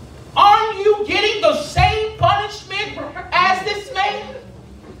 Aren't you getting the same punishment as this man?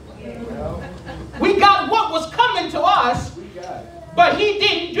 We got what was coming to us, but he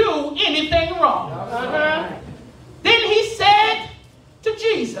didn't do anything wrong. Then he said to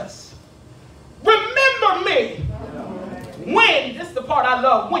Jesus, remember me when, this is the part I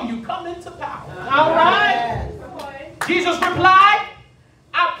love, when you come into power. All right. Jesus replied,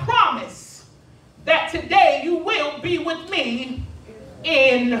 I promise that today you will be with me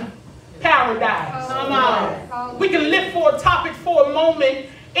in paradise. We can live for a topic for a moment.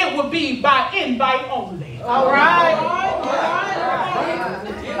 It would be by invite only. All right.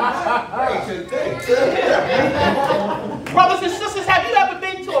 Brothers and sisters, have you ever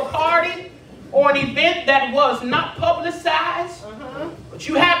been to a party or an event that was not publicized? But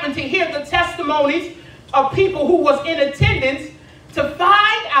you happen to hear the testimonies of people who was in attendance to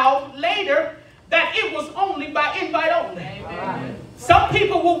find out later that it was only by invite only. Amen. Some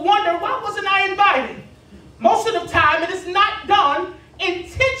people will wonder, why wasn't I invited? Most of the time it is not done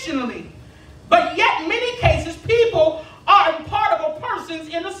intentionally. But yet, in many cases, people are part of a person's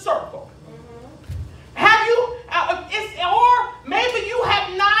inner circle. Have you, or maybe you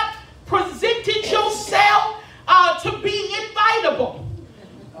have not presented yourself to be invitable.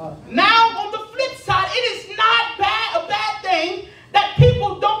 Now, on the flip side, it is not a bad thing that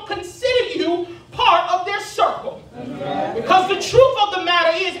people don't consider you part of their circle. Because the truth of the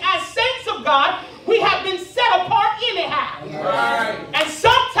matter is, as saints of God, we have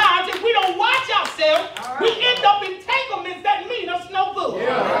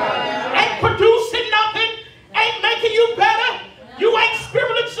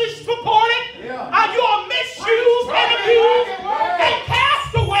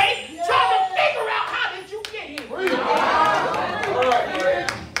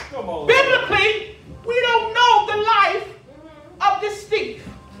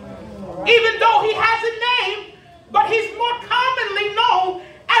Even though he has a name, but he's more commonly known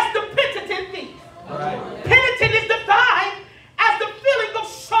as the penitent thief. Penitent is defined as the feeling of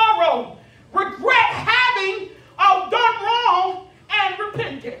sorrow, regret having done wrong, and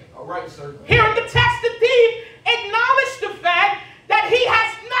repented. All right, sir. Here in the text, the thief acknowledged the fact that he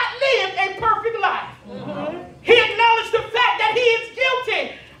has not lived a perfect life. He acknowledged the fact that he is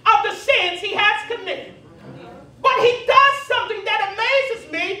guilty of the sins he has committed. But he does something that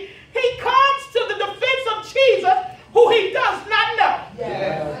amazes me. He comes to the defense of Jesus, who he does not know.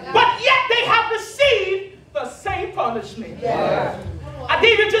 But yet they have received the same punishment. I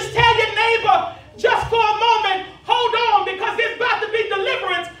need to just tell your neighbor, just for a moment, hold on, because there's about to be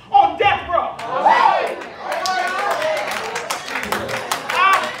deliverance on death row.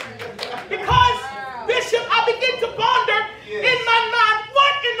 Because, Bishop, I begin to ponder in my mind,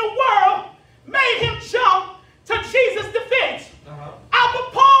 what in the world made him jump to Jesus' defense? But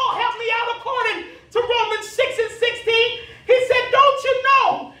Paul helped me out according to Romans 6 and 16. He said, don't you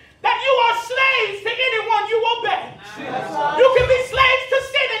know that you are slaves to anyone you obey? You can be slaves to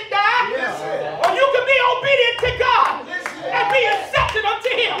sin and die, or you can be obedient to God and be accepted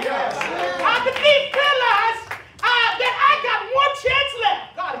unto him. The thief realized that I got one chance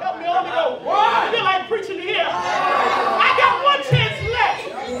left. God help me, Holy Ghost. I feel like preaching here. I got one chance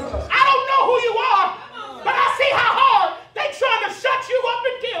left. I don't know who you are, but I see how hard they trying to shut you up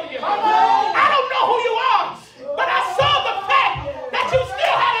and kill you. I don't know who you are, but I saw the fact that you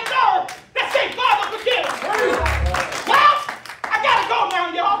still had a nerve that say, Father, forgive us. Well, I gotta go now,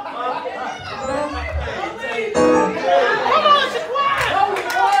 y'all. Come on, it's quiet.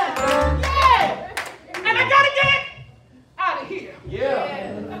 Yeah. And I gotta get out of here.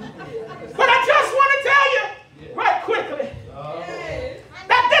 But I just want to tell you right quickly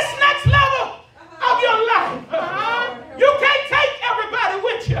that this next level of your life, you can't take everybody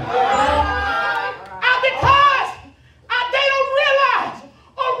with you. Because they don't realize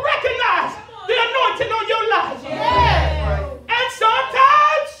or recognize the anointing on your life. And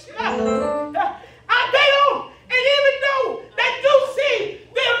sometimes they don't, and even though they do see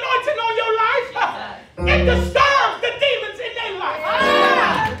the anointing on your life, it disturbs the demons in their life. I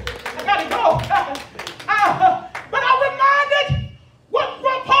gotta go. But I'm reminded what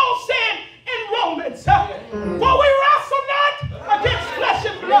Paul said in Romans. For we wrestle not against flesh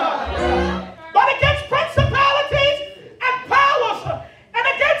and blood, but against principalities and powers, and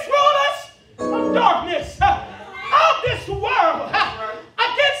against rulers of darkness of this world,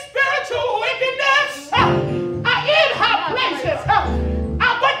 against spiritual wickedness in high places.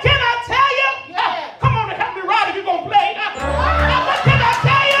 But can I tell you? Come on and help me write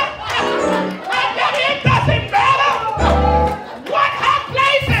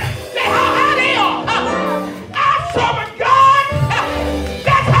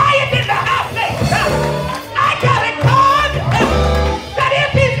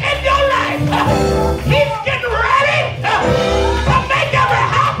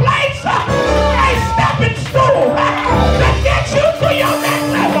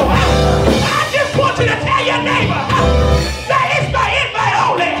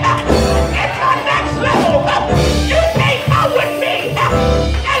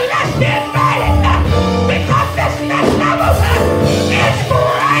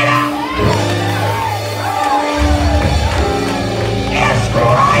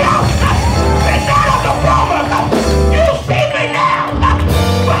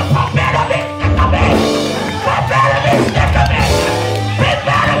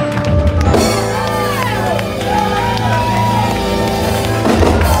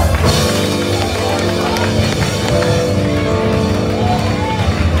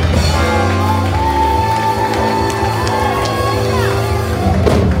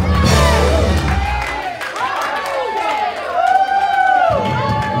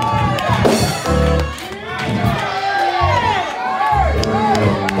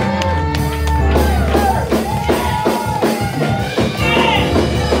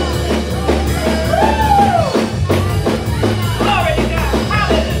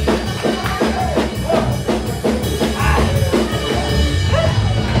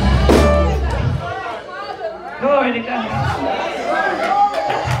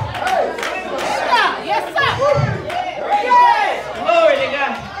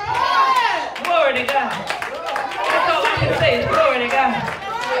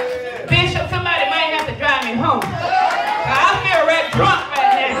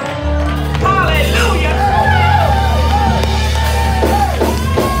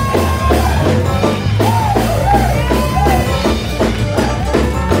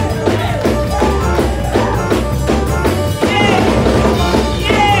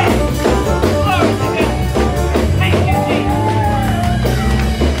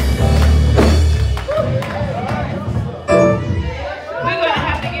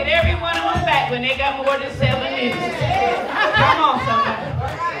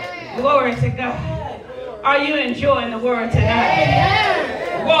Glory to God. Are you enjoying the word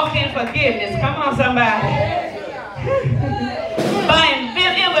tonight? Walk in forgiveness. Come on, somebody. By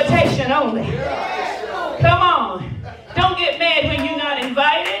invitation only. Come on. Don't get mad when you're not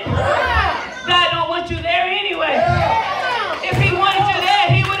invited. God don't want you there anyway. If he wanted you there,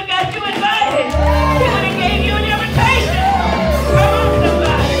 he would have got you invited. He would have gave you an invitation. Come on,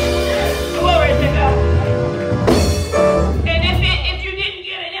 somebody. Glory to God. And if you didn't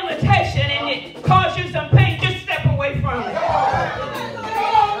get an invitation and it caused you some pain, just step away from it.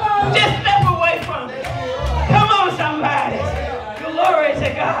 Just step away from it. Come on, somebody. Glory to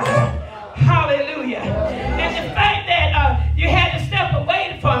God. Hallelujah. And the fact that you had to step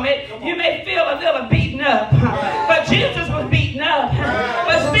away from it, you may feel a little beaten up. But Jesus was beaten up,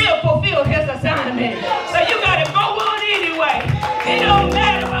 but still fulfilled his assignment. So you got to go on anyway. It don't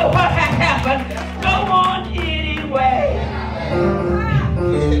matter what happened. Go on anyway.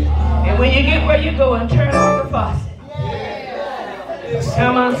 And when you get where you're going, turn on the faucet.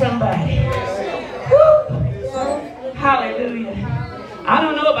 Come on, somebody. Woo. Hallelujah. I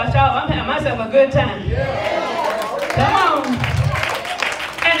don't know about y'all. I'm having myself a good time. Come on.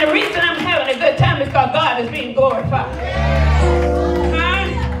 And the reason I'm having a good time is because God is being glorified. Huh?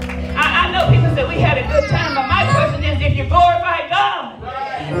 I know people say we had a good time, but my question is, if you glorify God,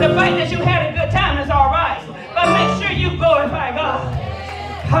 the fact that you had a good time is all right. But make sure you glorify God.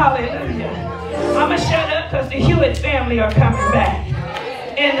 Hallelujah. I'm going to shut up because the Hewitt family are coming back.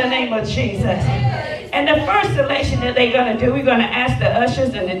 In the name of Jesus. And the first selection that they're going to do, we're going to ask the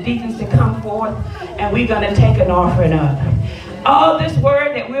ushers and the deacons to come forth, and we're going to take an offering up. All this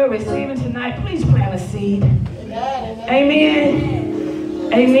word that we're receiving tonight, please plant a seed. Amen.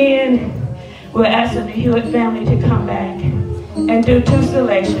 Amen. We're asking the Hewitt family to come back and do two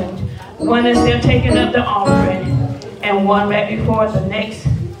selections. One is they're taking up the offering, and one right before the next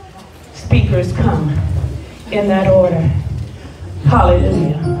speakers come, in that order.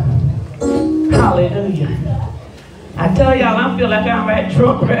 Hallelujah. Hallelujah. I tell y'all, I feel like I'm right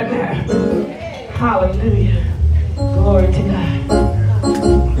drunk right now. Hallelujah. Glory to God.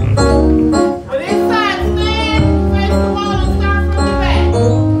 Well, this side stand, face the wall and start from the back.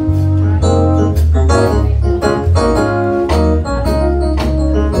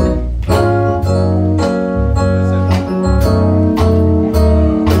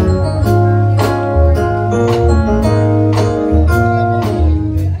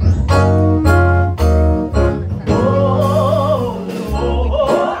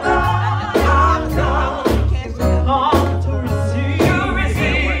 To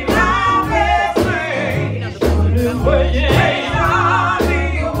receive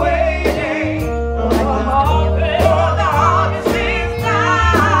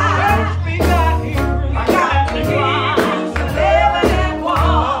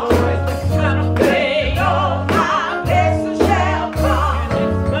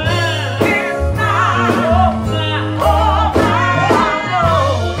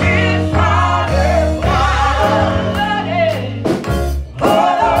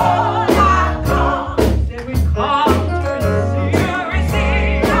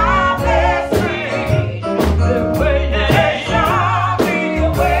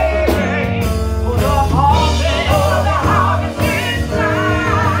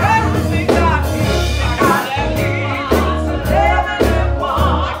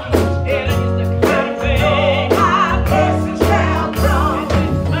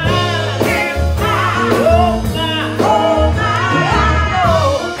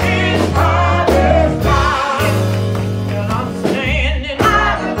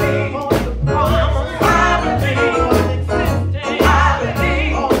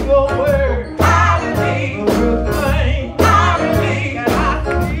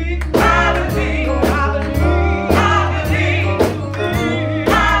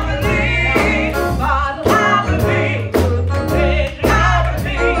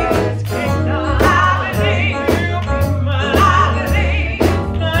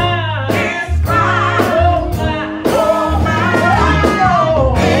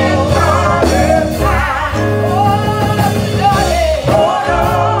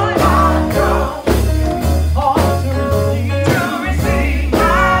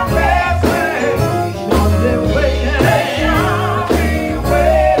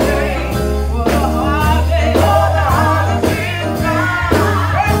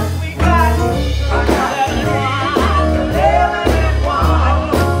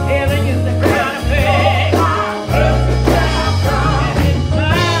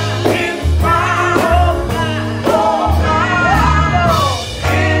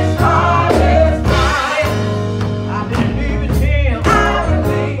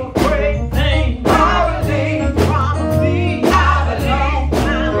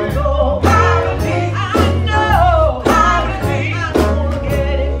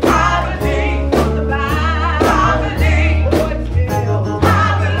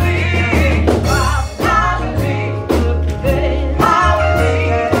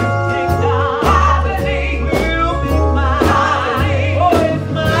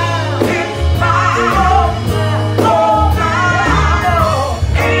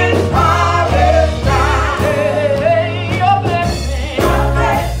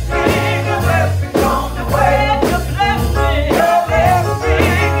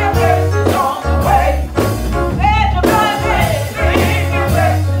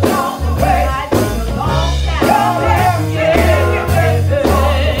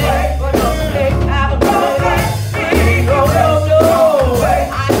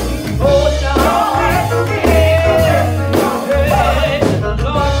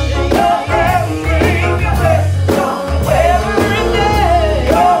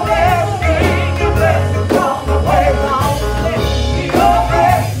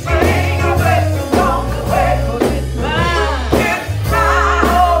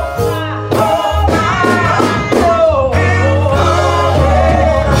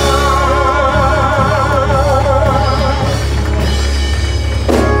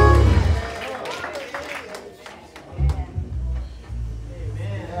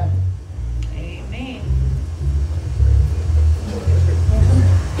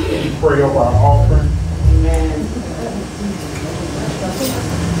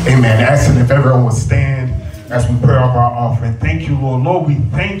If everyone would stand as we pray off our offering. Thank you, Lord. Lord, we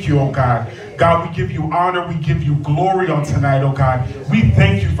thank you, oh God. God, we give you honor, we give you glory on tonight, oh God. We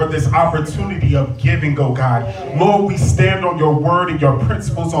thank you for this opportunity of giving, oh God. Lord, we stand on your word and your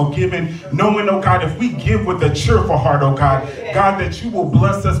principles on giving, knowing, oh God, if we give with a cheerful heart, oh God, God, that you will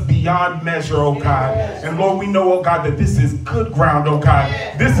bless us beyond measure, oh God. And Lord, we know, oh God, that this is good ground, oh God.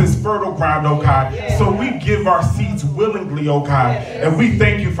 This is fertile ground, oh God. So we give our seeds willingly, oh God. And we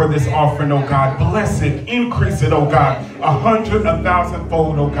thank you for this offering, oh God. Bless it, increase it, oh God, 100,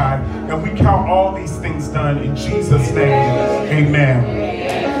 1,000-fold, oh God. And we count all these things done in Jesus' name. Amen.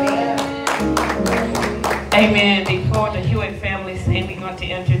 Amen. Before the Hewitt family sing, we're going to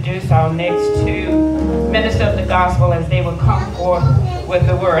introduce our next two ministers of the gospel as they will come forth with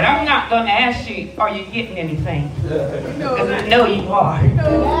the word. I'm not going to ask you, are you getting anything? Because I know you are.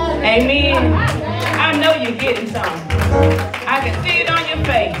 Amen. I know you're getting something. I can see it on your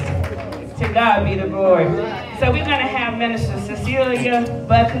face. To God be the glory. So we're going to have Minister Cecilia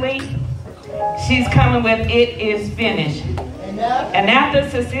Buckley. She's coming with It Is Finished. And after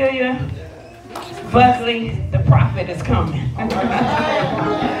Cecilia Buckley, the prophet is coming.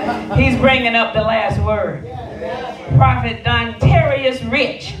 He's bringing up the last word. Prophet Dontarius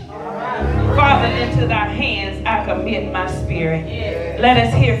Rich. Father, into thy hands I commit my spirit. Let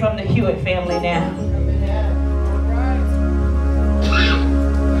us hear from the Hewitt family now.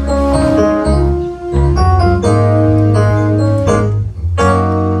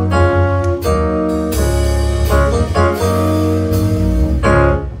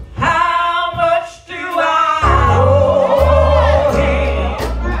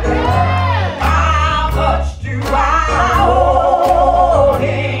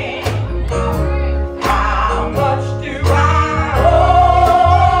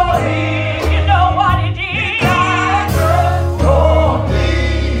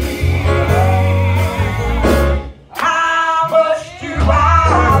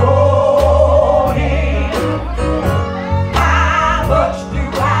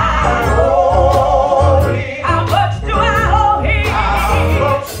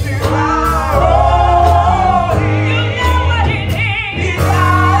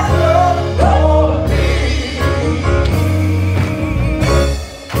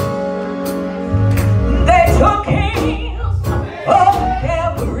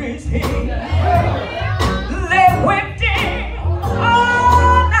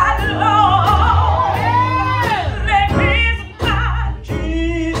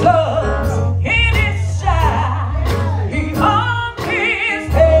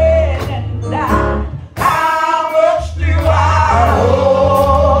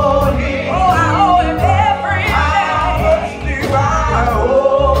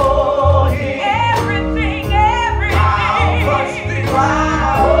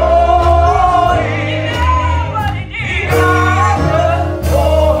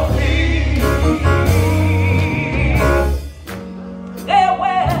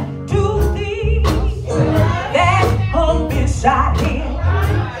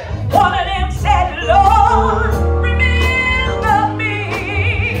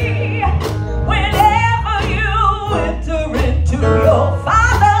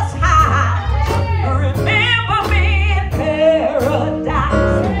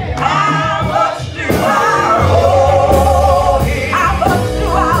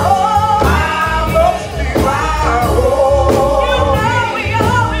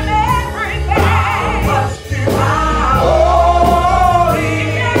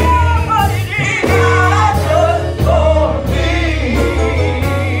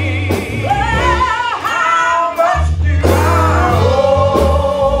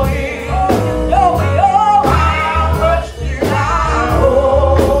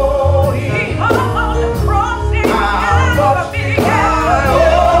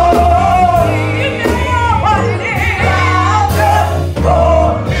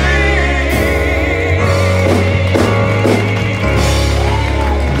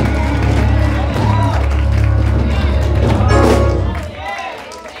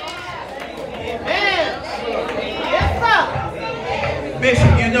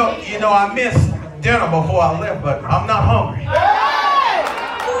 I missed dinner before I left, but I'm not hungry.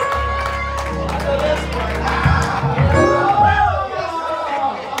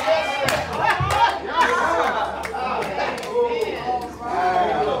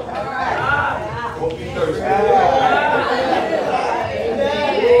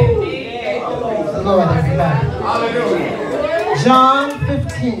 Lord, everybody. John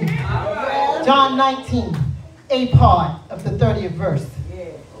 15, John 19, a part of the 30th verse.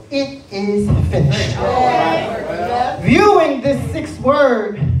 It is finished. Viewing this sixth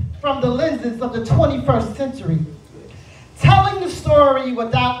word from the lenses of the 21st century, telling the story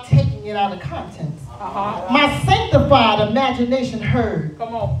without taking it out of context. My sanctified imagination heard.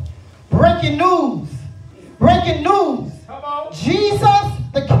 Come on. Breaking news. Breaking news. Come on. Jesus,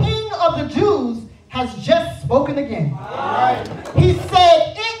 the King of the Jews, has just spoken again. Right. He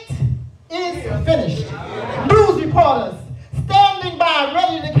said, "It is finished." News reporters standing by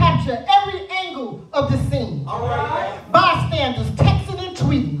ready to capture every angle of the scene. Right. Bystanders texting and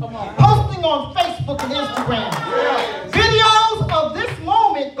tweeting, posting on Facebook and Instagram. Videos of this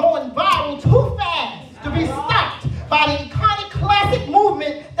moment going viral too fast to be stopped by the iconic classic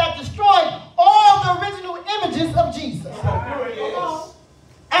movement that destroyed all the original images of Jesus.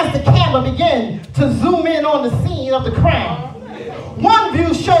 As the camera began to zoom in on the scene of the crime, one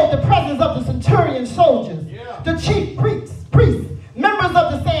view showed the presence of the centurion soldiers, the chief priests, members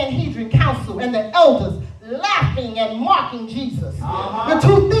of the Sanhedrin Council, and the elders laughing and mocking Jesus. The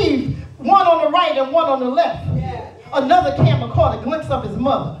two thieves, one on the right and one on the left. Another camera caught a glimpse of his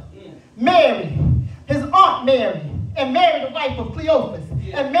mother, Mary, his aunt Mary, and Mary, the wife of Cleophas,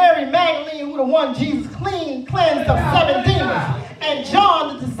 and Mary Magdalene, who the one Jesus cleansed of 7 demons, and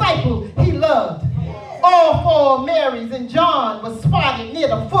John, the disciple he loved. All 4 Marys and John was spotted near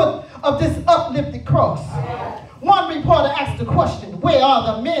the foot of this uplifted cross. One reporter asked the question, "Where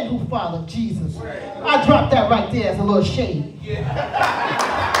are the men who followed Jesus?" I dropped that right there as a little shade.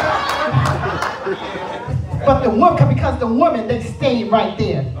 But the woman, because the women, they stayed right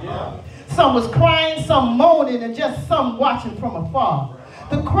there. Some was crying, some moaning, and just some watching from afar.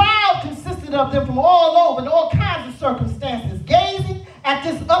 The crowd consisted of them from all over in all kinds of circumstances, gazing at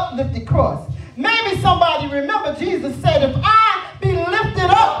this uplifted cross. Maybe somebody remember Jesus said, "If I be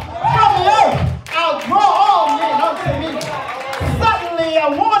lifted up from the earth, I'll draw all men unto me." Suddenly, a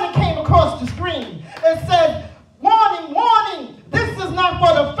warning came across the screen. It said, "Warning, warning, this is not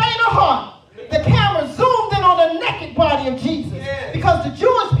for the faint of heart." The camera zoomed in on the naked body of Jesus because the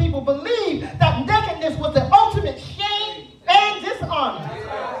Jewish people believed that nakedness was the ultimate shame and dishonor.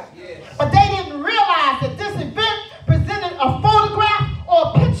 But they didn't realize that this event presented a photograph or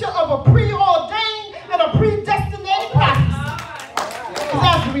a picture of a preordained and a predestinated prophecy.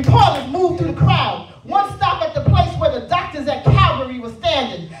 As the reporters moved through the crowd, one stopped at the place where the doctors at Calvary were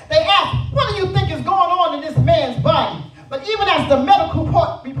standing. They asked, "What do you think is going on in this man's body?" But even as the medical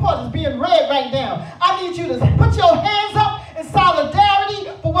report is being read right now, I need you to put your hands up in solidarity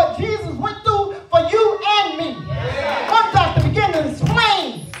for what Jesus went through for you and me. One doctor began to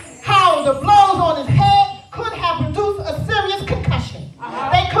explain how the blows on his head could have produced a serious concussion.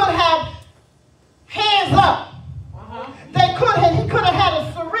 They could have hands up. He could have had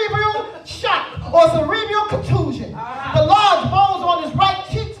a cerebral shock or cerebral contusion. The large bones on his right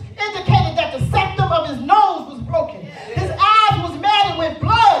cheeks indicated that the septum of his nose was broken. His eyes was matted with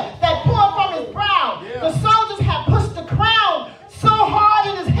blood that poured from his brow. The soldiers had pushed the crown so hard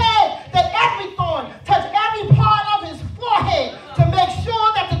in his head that every thorn touched every part of his forehead to make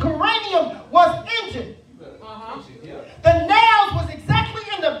sure that the cranium was injured. The nails was exactly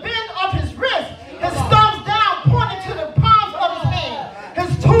in the bend of his wrist. His thumbs down pointed to the palms of his hand.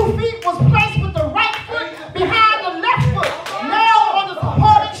 His 2 feet was placed with the right foot behind the left foot, nailed on the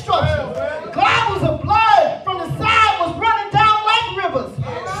supporting structure. Globs of blood from the side was running down like rivers.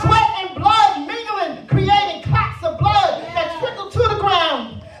 Sweat and blood mingling, creating clots of blood that trickled to the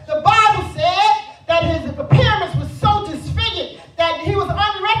ground. The Bible said that his appearance was so disfigured that he was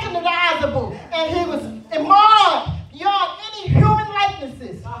unrecognizable and he was marred beyond any human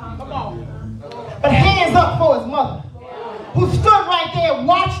likenesses. Come on. But hands up for his mother, who stood right there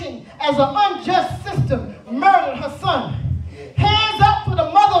watching as an unjust system murdered her son. Hands up for the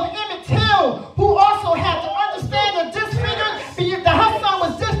mother of Emmett Till, who also had to understand that her son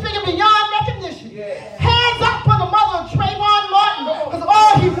was disfigured beyond recognition. Hands up for the mother of Trayvon Martin, because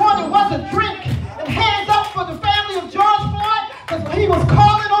all he wanted was a drink. And hands up for the family of George Floyd, because he was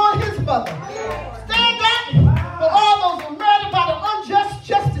calling on his mother. Stand up for all those who were murdered by the unjust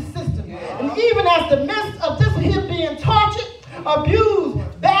justice system. And even as the midst of this him being tortured, abused,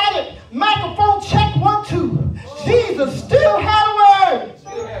 battered, microphone check 1, 2, Jesus still had a word.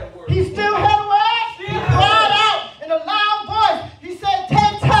 He still had a word. He cried out in a loud voice. He said,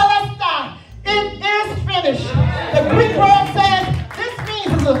 "Tetelestai, it is finished." The Greek word says this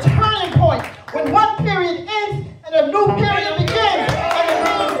means it's a turning point when one period ends and a new period begins. And it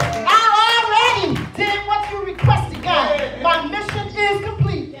means I already did what you requested, God. My mission is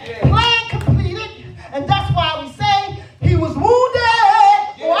complete. Plan completed. And that's why we say he was wounded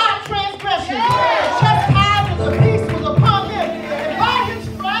for our transgression. The chastisement of peace was upon him. And by his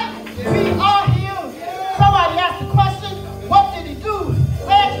stripes we are healed. Somebody asked the question, what did he do?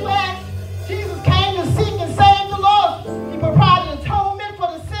 Glad you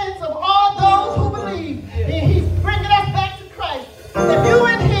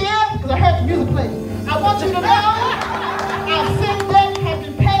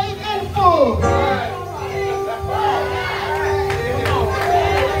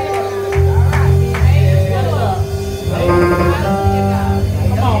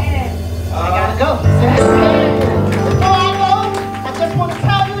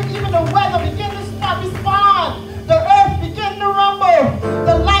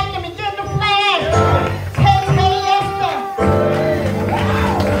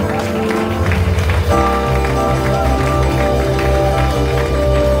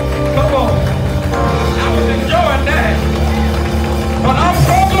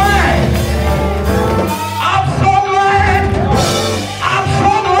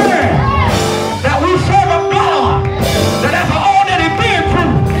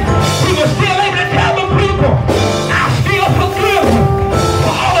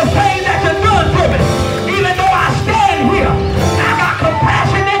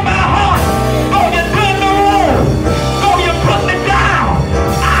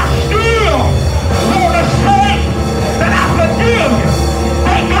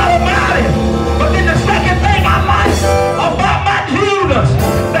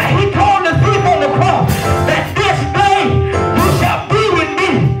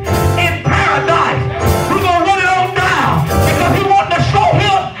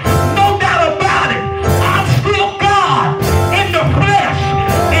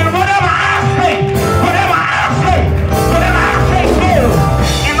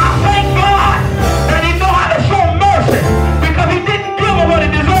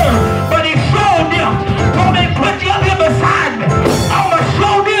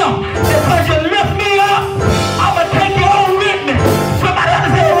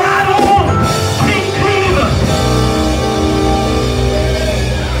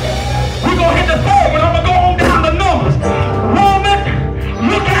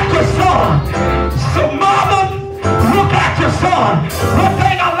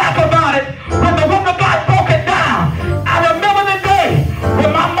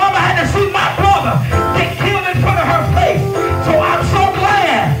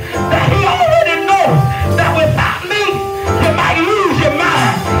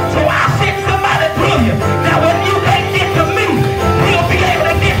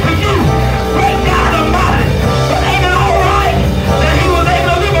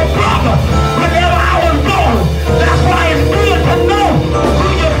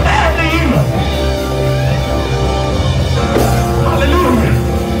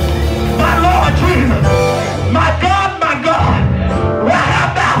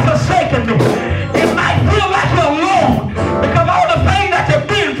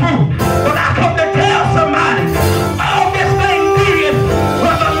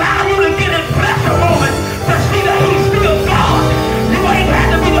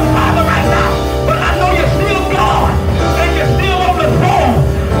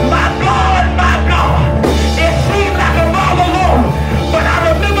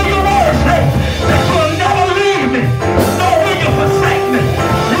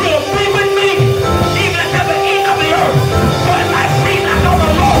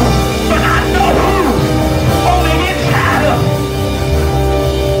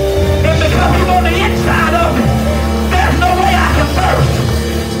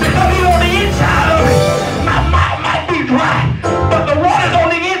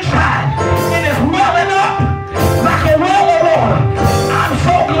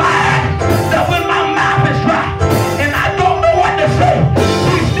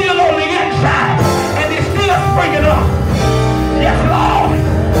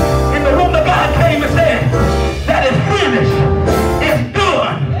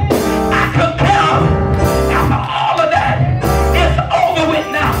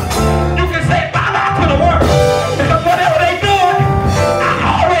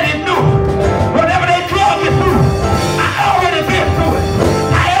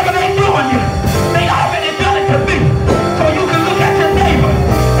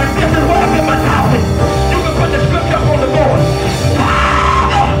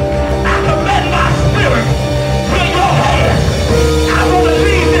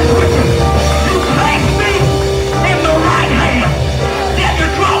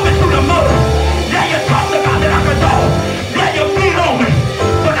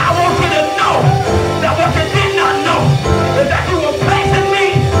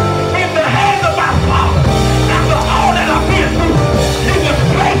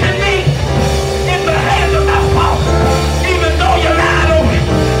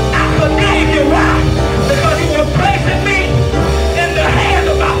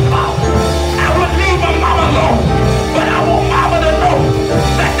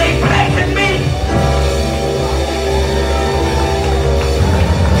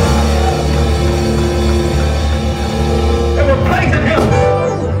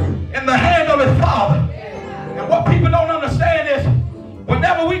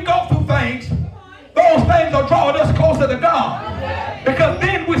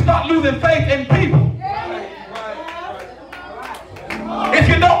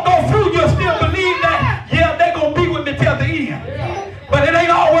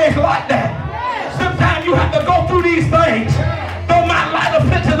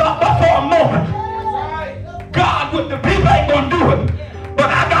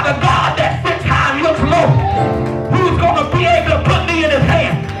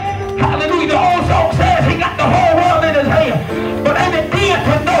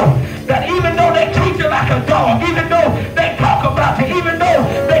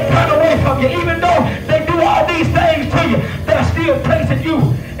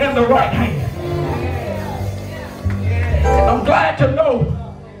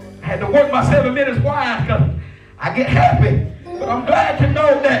his wives because I get happy. But I'm glad to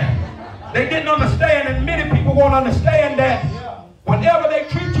know that they didn't understand, and many people won't understand that whenever they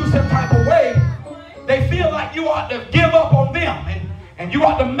treat you some type of way, they feel like you ought to give up on them and you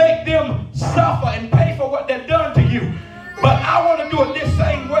ought to make them suffer and pay for what they've done to you. But I want to do it this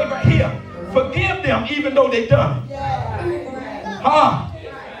same way right here. Forgive them even though they've done it.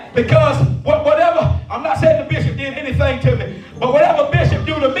 Because whatever, I'm not saying the bishop did anything to me, but whatever bishop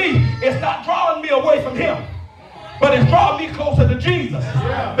do to me, it's not drawing me away from him, but it's drawing me closer to Jesus.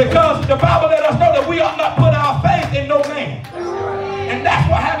 Because the Bible let us know that we ought not put our faith in no man. And that's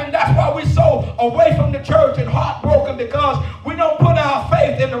what happened. That's why we're so away from the church and heartbroken, because we don't put our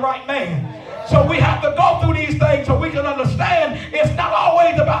faith in the right man. So we have to go through these things so we can understand it's not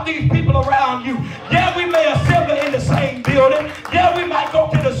always about these people around you. Yeah, we may assemble in the same building. Yeah, we might go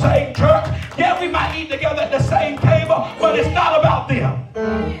to the same church. Yeah, we might eat together at the same table, but it's not about them.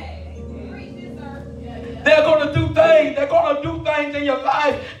 They're going to do things. They're going to do things in your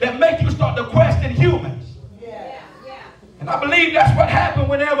life that make you start to question humans. And I believe that's what happened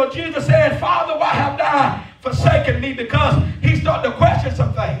whenever Jesus said, Father, why have thou forsaken me? Because he started to question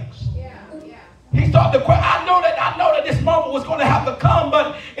some things. He started to question. I know that this moment was going to have to come,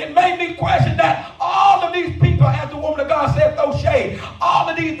 but it made me question that all of these people, as the woman of God said, throw shade. All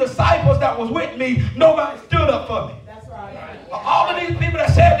of these disciples that was with me, nobody stood up for me. That's right. All of these people that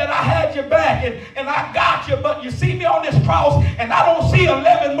said that I had your back and I got you, but you see me on this cross and I don't see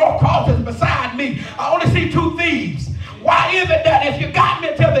 11 more crosses beside me. I only see 2 thieves. Why is it that if you got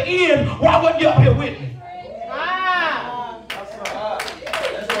me till the end, why wasn't you up here with me?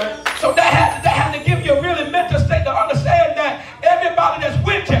 So they had to give you a really mental state to understand that everybody that's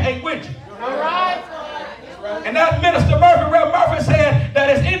with you ain't with you. And as Minister Murphy, Rev. Murphy said, that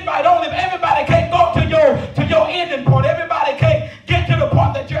it's invite only. Everybody can't go to your ending point. Everybody can't get to the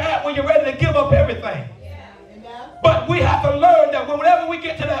point that you're at when you're ready to give up everything. But we have to learn that whenever we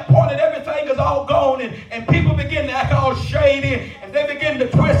get to that point and everything is all gone and people begin to act all shady and they begin to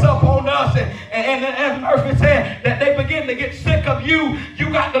twist up on us and as Murphy said, that they begin to get sick of you,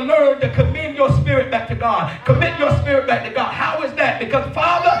 you got to learn to commend your spirit back to God. Commit your spirit back to God. How is that? Because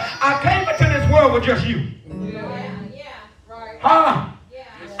Father, I came into this world with just you.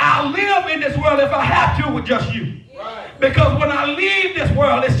 I'll live in this world if I have to with just you. Because when I leave this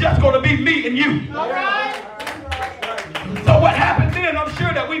world, it's just going to be me and you. So what happens then, I'm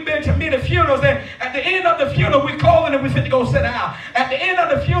sure that we've been to many funerals, and at the end of the funeral, we call it and we fit to go sit down. At the end of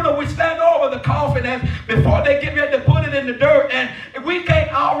the funeral, we stand over the coffin and before they get ready to put it in the dirt. And we can't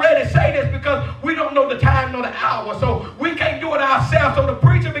already say this because we don't know the time nor the hour. So we can't do it ourselves. So the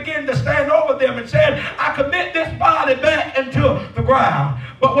preacher began to stand over them and said, I commit this body back into the ground.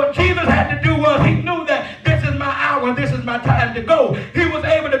 But what Jesus had to do was he knew that this is my hour and this is my time to go. He was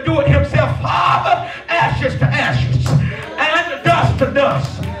able to do it himself. Father, ashes to ashes and dust to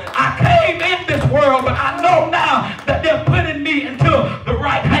dust. I came in this world, but I know now that they're putting me into the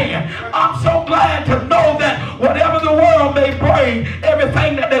right hand. I'm so glad to know that whatever the world may bring,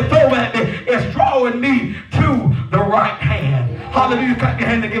 everything that they throw at me is drawing me to the right hand. Hallelujah. Clap your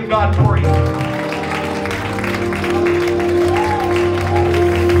hand to give God praise.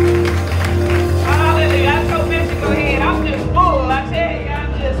 I'm just full. I tell you,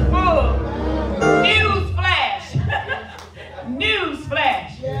 I'm just full.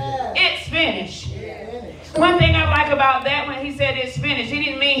 Newsflash. It's finished. One thing I like about that, when he said it's finished, he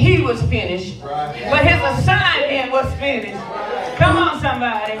didn't mean he was finished, but his assignment was finished. Come on,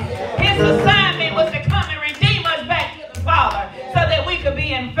 somebody. His assignment was to come and redeem us back to the Father so that we could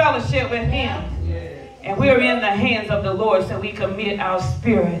be in fellowship with him. And we're in the hands of the Lord, so we commit our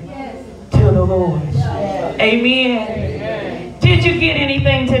spirit to the Lord. Amen. Did you get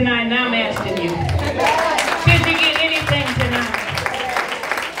anything tonight? Now I'm asking you. Did you get anything tonight?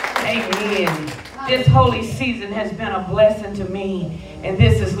 Amen. This holy season has been a blessing to me. And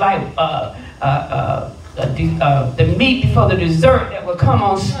this is like the meat before the dessert that will come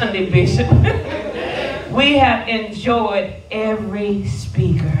on Sunday, Bishop. We have enjoyed every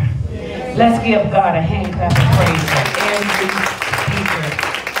speaker. Let's give God a hand clap of praise for every speaker.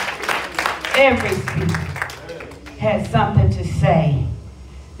 Every speaker has something to say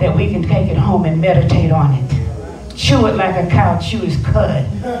that we can take it home and meditate on it. Chew it like a cow chews cud.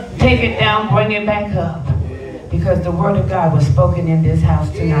 Take it down, bring it back up. Because the word of God was spoken in this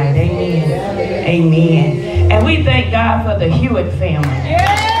house tonight. Amen. Amen. And we thank God for the Hewitt family.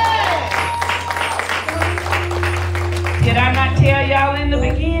 Did I not tell y'all in the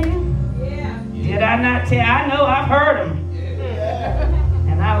beginning? Did I not tell? I know I've heard them.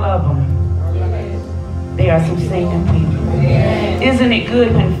 And I love them. They are some singing people. Isn't it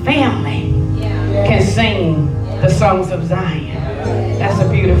good when family and sing the songs of Zion. That's a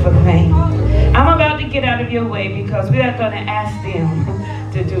beautiful thing. I'm about to get out of your way because we are going to ask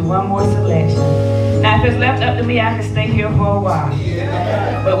them to do one more selection. Now, if it's left up to me, I can stay here for a while.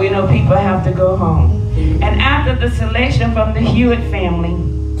 But we know people have to go home. And after the selection from the Hewitt family,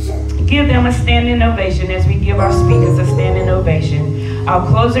 give them a standing ovation as we give our speakers a standing ovation. Our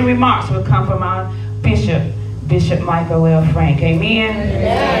closing remarks will come from our Bishop Michael L. Frank.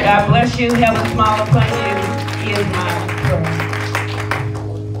 Amen. God bless you. Heaven smile upon you. Is my prayer.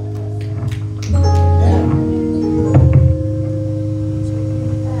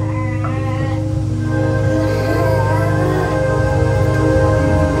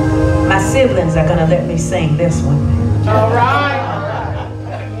 Siblings are gonna let me sing this one. All right.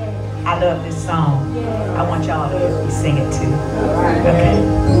 I love this song. I want y'all to hear me sing it too. Okay.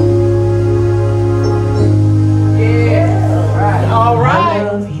 Yeah. All right. I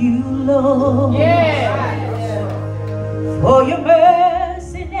love you, Lord. Yeah. For your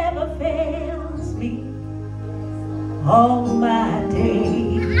mercy never fails me. All my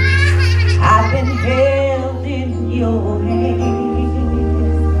days I've been held in your hands.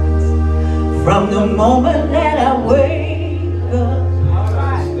 From the moment that I wake up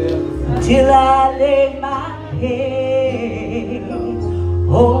till I lay my head,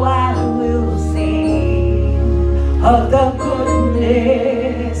 oh, I will sing of the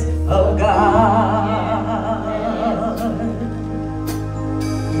goodness of God.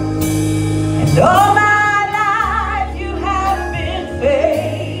 And all my life you have been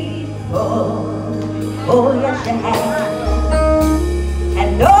faithful, oh yes you have.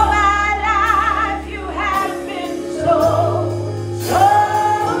 And all my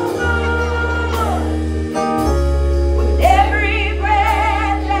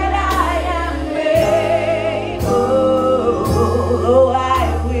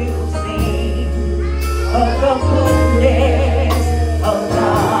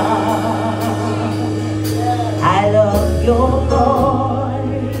your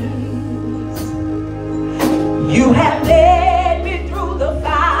voice. You have led me through the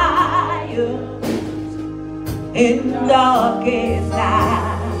fire in darkest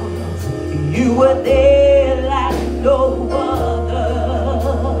nights. You were there like no other.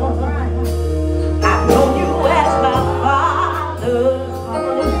 I've known you as my father.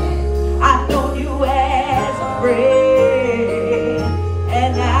 I've known you as a friend,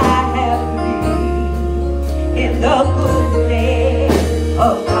 and I have lived in the goodness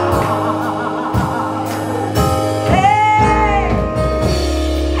of God. Hey,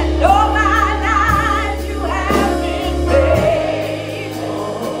 and all my life you have been faithful.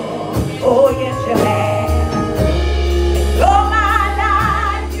 Oh yes you have.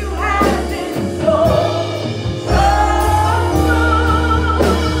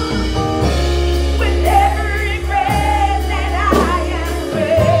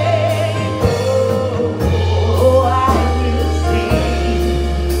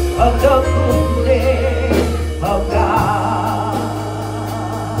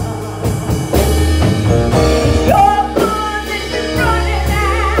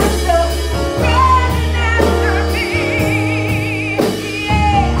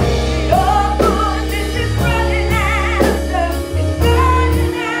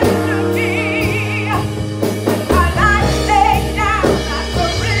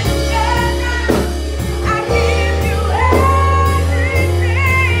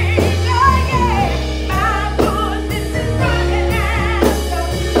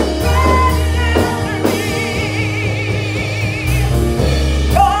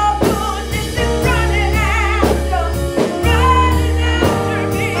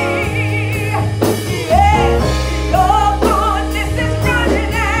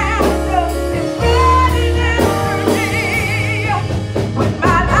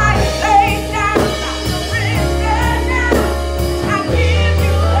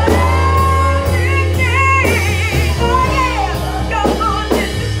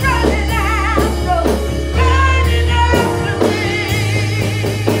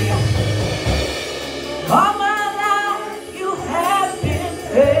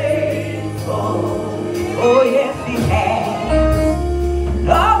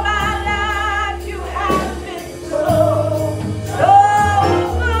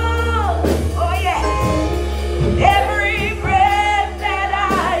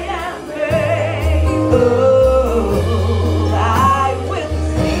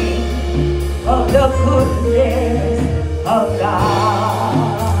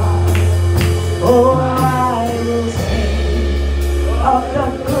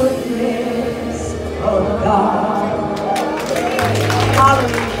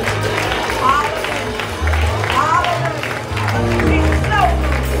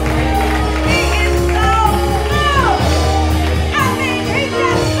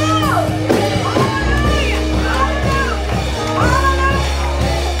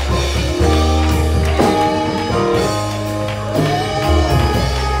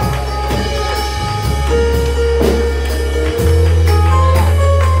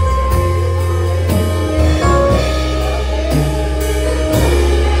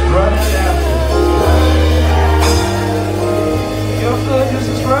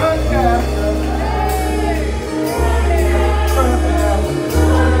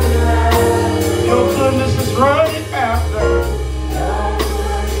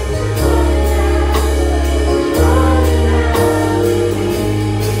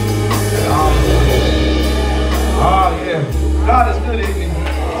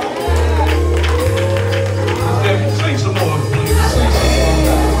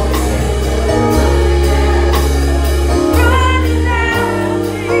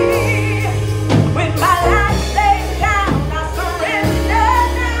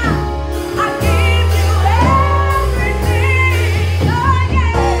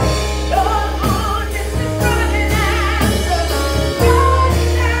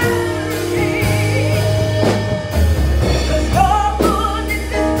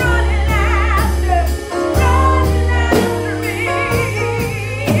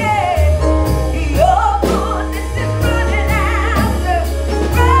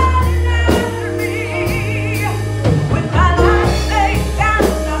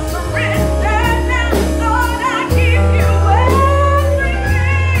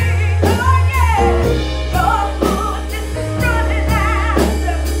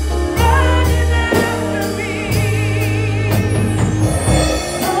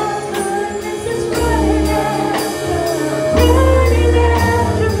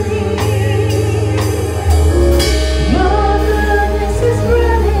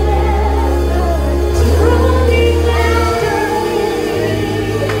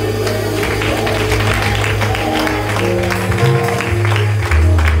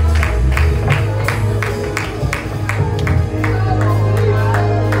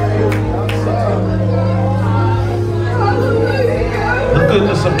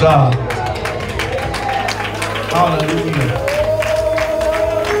 God. Hallelujah.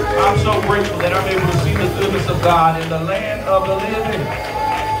 I'm so grateful that I'm able to see the goodness of God in the land of the living.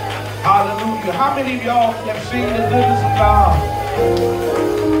 Hallelujah. How many of y'all have seen the goodness of God?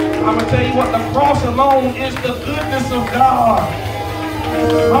 I'm going to tell you what, the cross alone is the goodness of God.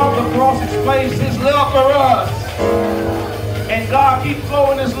 How the cross explains his love for us. And God keeps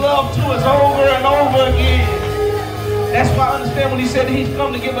flowing his love to us over and over again. That's why I understand when he said he's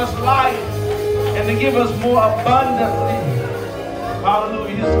come to give us life and to give us more abundantly.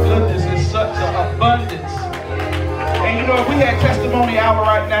 Hallelujah. His goodness is such an abundance. And you know, if we had testimony hour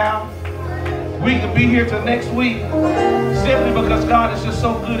right now, we could be here till next week simply because God is just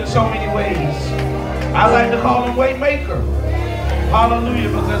so good in so many ways. I like to call him way maker. Hallelujah,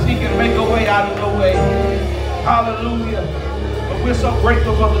 because he can make a way out of no way. Hallelujah. But we're so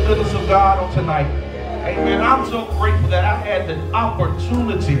grateful for the goodness of God on tonight. Amen. I'm so grateful that I had the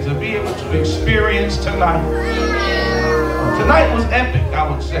opportunity to be able to experience tonight. Tonight was epic, I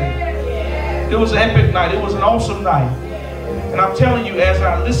would say. It was an epic night. It was an awesome night. And I'm telling you, as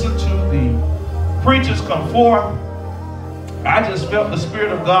I listened to the preachers come forth, I just felt the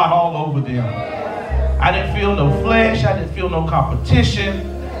Spirit of God all over them. I didn't feel no flesh. I didn't feel no competition.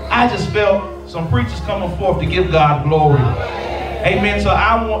 I just felt some preachers coming forth to give God glory. Amen. So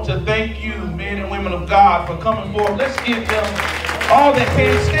I want to thank you, men and women of God, for coming forth. Let's give them all that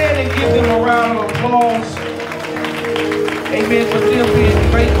can. Stand and give them a round of applause. Amen. For still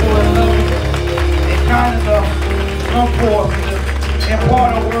being faithful and loving and kind enough to come forth to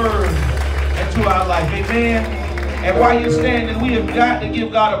impart a word into our life. Amen. And while you're standing, we have got to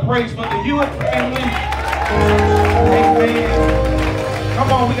give God a praise for the Hewitt family. Amen. Come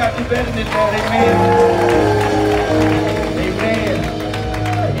on, we got to do better than that. Amen.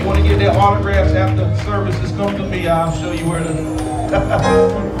 Amen. If you want to get their autographs after the services, come to me. I'll show you where to.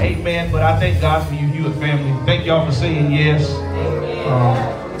 Amen. But I thank God for you, Hewitt family. Thank y'all for saying yes.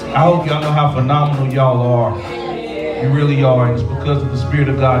 I hope y'all know how phenomenal y'all are. You really are, and it's because of the Spirit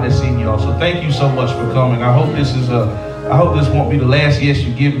of God that's in y'all. So thank you so much for coming. I hope this won't be the last yes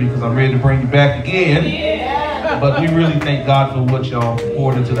you give me, because I'm ready to bring you back again. Yeah. But we really thank God for what y'all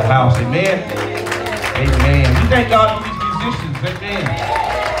poured into the house. Amen. Amen. We thank God for these musicians. Amen.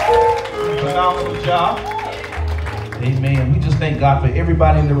 Phenomenal job. Amen. We just thank God for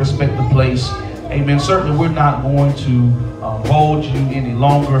everybody in their respective place. Amen. Certainly we're not going to hold you any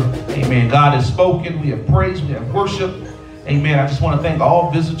longer. Amen. God has spoken. We have praised. We have worshiped. Amen. I just want to thank all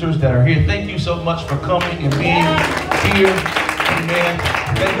visitors that are here. Thank you so much for coming and being here. Amen.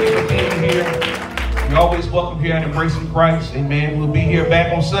 Thank you for being here. You're always welcome here at Embracing Christ. Amen. We'll be here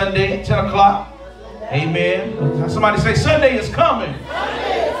back on Sunday at 10 o'clock. Amen. Somebody say Sunday is coming.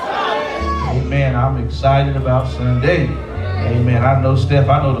 Sunday is coming. Amen. I'm excited about Sunday. Amen. I know Steph.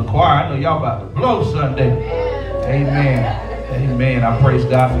 I know the choir. I know y'all about to blow Sunday. Amen. Amen. I praise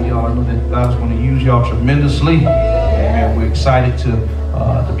God for y'all. I know that God's going to use y'all tremendously. Amen. We're excited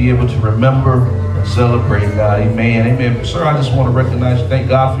to be able to remember and celebrate God. Amen. Amen. Sir, I just want to recognize you. Thank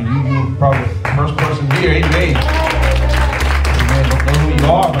God for you. You're probably the first person here. Amen. Amen. Don't know who you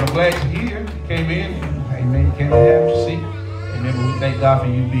are, but I'm glad you're here. You came in. Amen. You came to have your seat. Amen. But we thank God for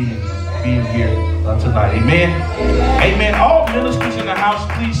you being here tonight. Amen. Amen. All ministers in the house,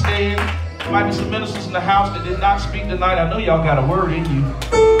 please stand. There might be some ministers in the house that did not speak tonight. I know y'all got a word in you.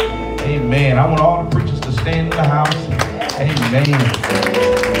 Amen. I want all the preachers to stand in the house. Amen. Amen.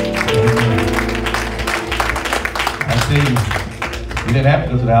 I see you didn't have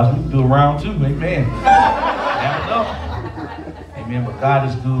to go to the house. We can do a round two. Amen. Have enough. Amen. But God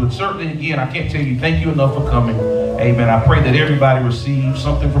is good. Certainly, again, I can't tell you thank you enough for coming. Amen. I pray that everybody receives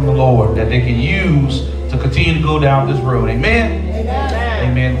something from the Lord that they can use to continue to go down this road. Amen.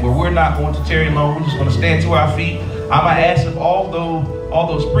 Amen. Where we're not going to tarry long, we're just going to stand to our feet. I'm going to ask if all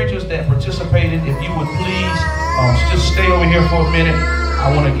those preachers that participated, if you would please just stay over here for a minute.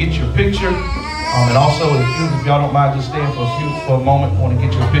 I want to get your picture. And also, if y'all don't mind, just staying for a moment. I want to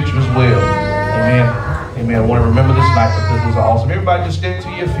get your picture as well. Amen. Amen. I want to remember this night because it was awesome. Everybody just stand to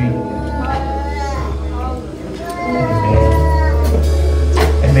your feet. Amen.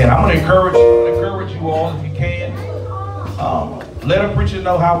 Amen. I'm going to encourage you all if you can. Let a preacher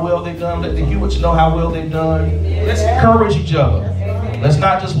know how well they've done. Let the Hewitts know how well they've done. Let's encourage each other. Let's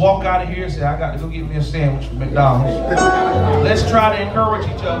not just walk out of here and say, I got to go get me a sandwich from McDonald's. Let's try to encourage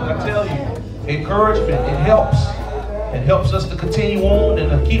each other. I tell you, encouragement, it helps. It helps us to continue on and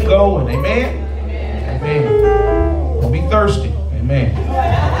to keep going. Amen? Amen. Don't be thirsty. Amen.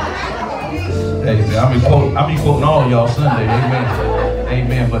 Amen. I'll be quoting all y'all Sunday. Amen.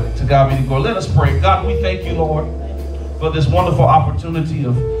 Amen. But to God be the glory. Let us pray. God, we thank you, Lord, for this wonderful opportunity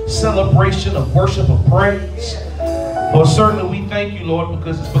of celebration, of worship, of praise. Lord, certainly we thank you, Lord,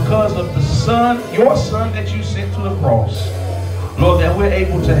 because it's because of the Son, your Son, that you sent to the cross, Lord, that we're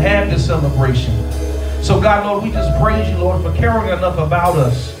able to have this celebration. So, God, Lord, we just praise you, Lord, for caring enough about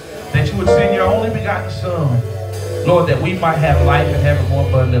us that you would send your only begotten Son, Lord, that we might have life and have it more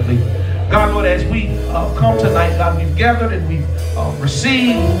abundantly. God, Lord, as we come tonight, God, we've gathered and we've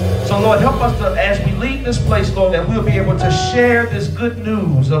received. So, Lord, help us to, as we leave this place, Lord, that we'll be able to share this good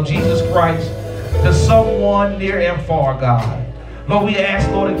news of Jesus Christ to someone near and far, God. Lord, we ask,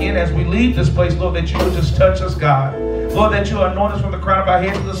 Lord, again, as we leave this place, Lord, that you will just touch us, God. Lord, that you anoint us from the crown of our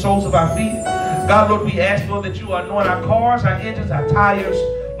heads to the soles of our feet. God, Lord, we ask, Lord, that you anoint our cars, our engines, our tires.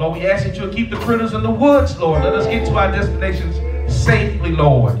 Lord, we ask that you'll keep the critters in the woods, Lord. Let us get to our destinations safely,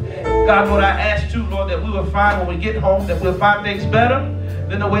 Lord. God, Lord, I ask too, Lord, that we will find when we get home, that we'll find things better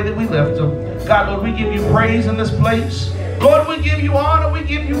than the way that we left them. God, Lord, we give you praise in this place. Lord, we give you honor, we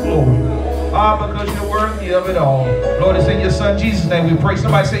give you glory. Because you're worthy of it all. Lord, it's in your Son Jesus' name we pray.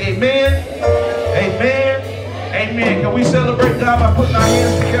 Somebody say amen. Amen. Amen. Can we celebrate God by putting our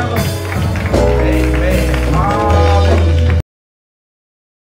hands together?